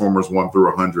Transformers 1 through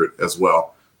 100 as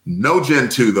well. No Gen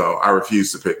 2 though. I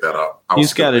refuse to pick that up.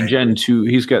 He's got a Gen 2.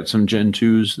 He's got some Gen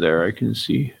 2s there. I can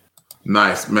see.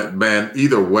 Nice, man.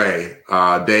 Either way,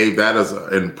 Dave, that is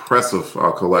an impressive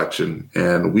collection,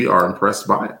 and we are impressed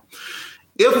by it.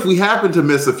 If we happen to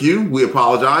miss a few, we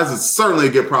apologize. It's certainly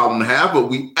a good problem to have, but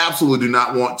we absolutely do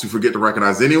not want to forget to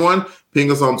recognize anyone.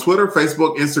 Ping us on Twitter,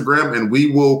 Facebook, Instagram, and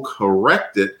we will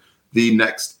correct it the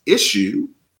next issue.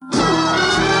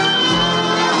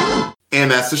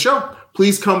 And that's the show.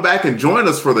 Please come back and join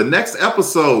us for the next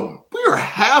episode. We are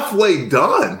halfway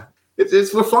done.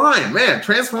 We're fine, man.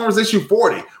 Transformers issue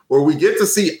 40, where we get to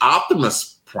see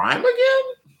Optimus Prime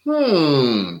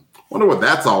again? Wonder what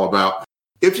that's all about.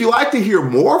 If you'd like to hear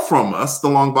more from us, the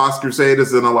Long Box Crusade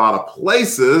is in a lot of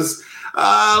places.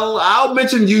 I'll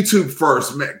mention YouTube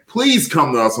first. Man, please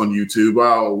come to us on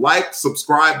YouTube.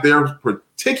 Subscribe there.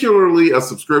 Particularly a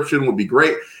subscription would be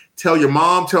great. Tell your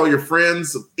mom, tell your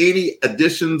friends. Any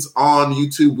additions on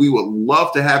YouTube, we would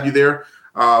love to have you there.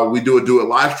 We do a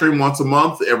live stream once a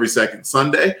month, every second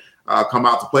Sunday. Come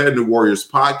out to play a New Warriors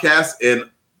podcast, and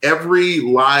every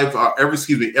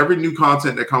new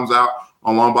content that comes out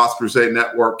on Long Box Crusade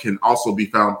Network can also be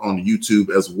found on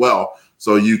YouTube as well.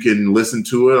 So you can listen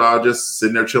to it just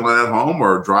sitting there chilling at home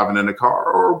or driving in a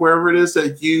car or wherever it is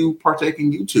that you partake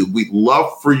in YouTube. We'd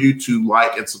love for you to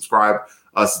like and subscribe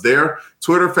us there.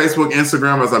 Twitter, Facebook,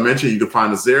 Instagram, as I mentioned, you can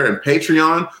find us there. And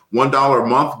Patreon, $1 a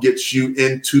month gets you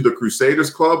into the Crusaders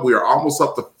Club. We are almost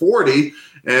up to 40.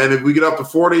 And if we get up to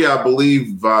 40, I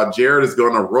believe Jared is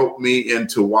going to rope me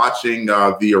into watching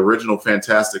the original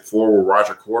Fantastic Four with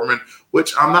Roger Corman,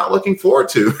 which I'm not looking forward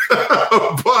to. But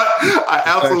I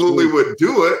absolutely would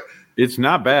do it. It's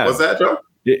not bad. What's that, Joe?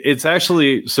 It's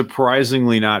actually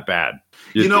surprisingly not bad.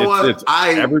 You know what?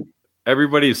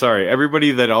 everybody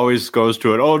that always goes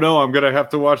to it, oh no, I'm gonna have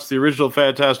to watch the original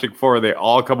Fantastic Four, they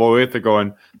all come away with it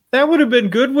going, that would have been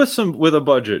good with a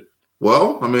budget.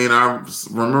 Well, I mean, I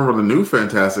remember the new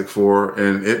Fantastic Four,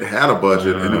 and it had a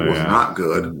budget, and it was not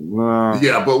good.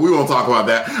 Yeah, but we won't talk about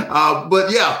that.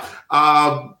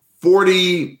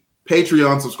 40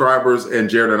 Patreon subscribers,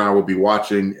 and Jared and I will be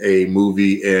watching a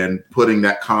movie and putting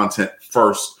that content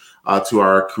first to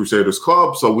our Crusaders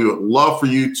Club. So we would love for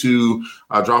you to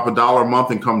drop $1 a month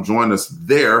and come join us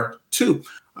there too.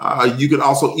 You can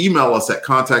also email us at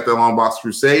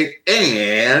contact@longboxcrusade,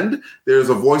 and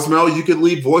there's a voicemail. You can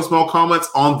leave voicemail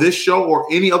comments on this show or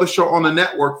any other show on the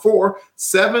network for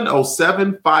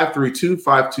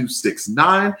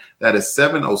 707-532-5269. That is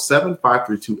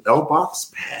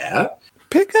 707-532-LBOX. Pat,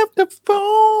 Pick up the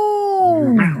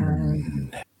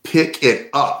phone. Pick it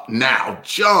up now.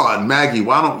 John, Maggie,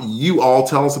 why don't you all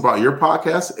tell us about your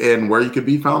podcast and where you can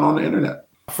be found on the internet?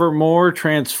 For more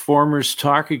Transformers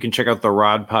talk, you can check out the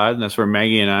Rod Pod, and that's where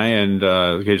Maggie and I and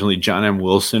occasionally John M.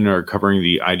 Wilson are covering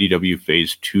the IDW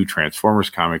Phase 2 Transformers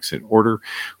comics in order.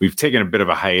 We've taken a bit of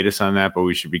a hiatus on that, but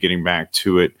we should be getting back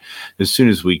to it as soon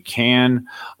as we can.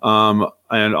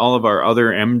 And all of our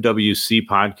other MWC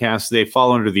podcasts, they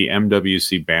fall under the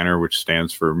MWC banner, which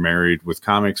stands for Married with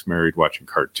Comics, Married Watching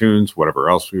Cartoons, whatever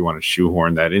else we want to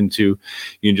shoehorn that into.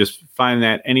 You can just find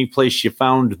that any place you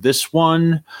found this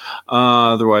one.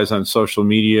 Otherwise, on social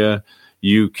media,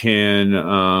 you can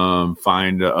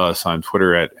find us on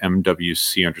Twitter at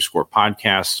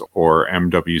MWC_podcasts or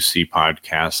MWC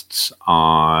podcasts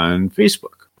on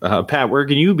Facebook. Pat, where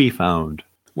can you be found?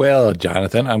 Well,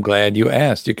 Jonathan, I'm glad you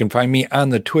asked. You can find me on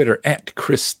the Twitter at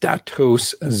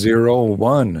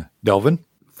Christatos01. Delvin?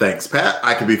 Thanks, Pat.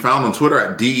 I can be found on Twitter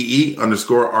at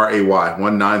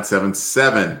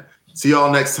DEE_RAY1977. See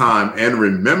y'all next time. And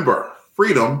remember,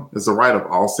 freedom is the right of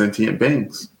all sentient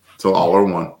beings. Till all are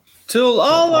one. Till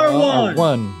all are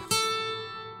one.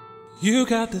 You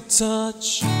got the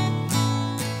touch.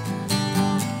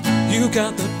 You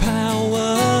got the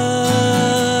power.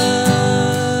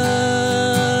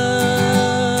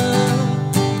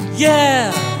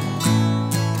 Yeah!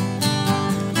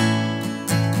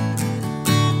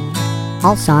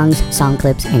 All songs, song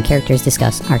clips, and characters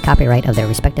discussed are copyright of their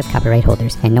respective copyright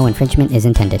holders, and no infringement is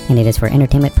intended, and it is for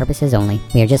entertainment purposes only.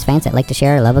 We are just fans that like to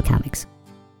share our love of comics.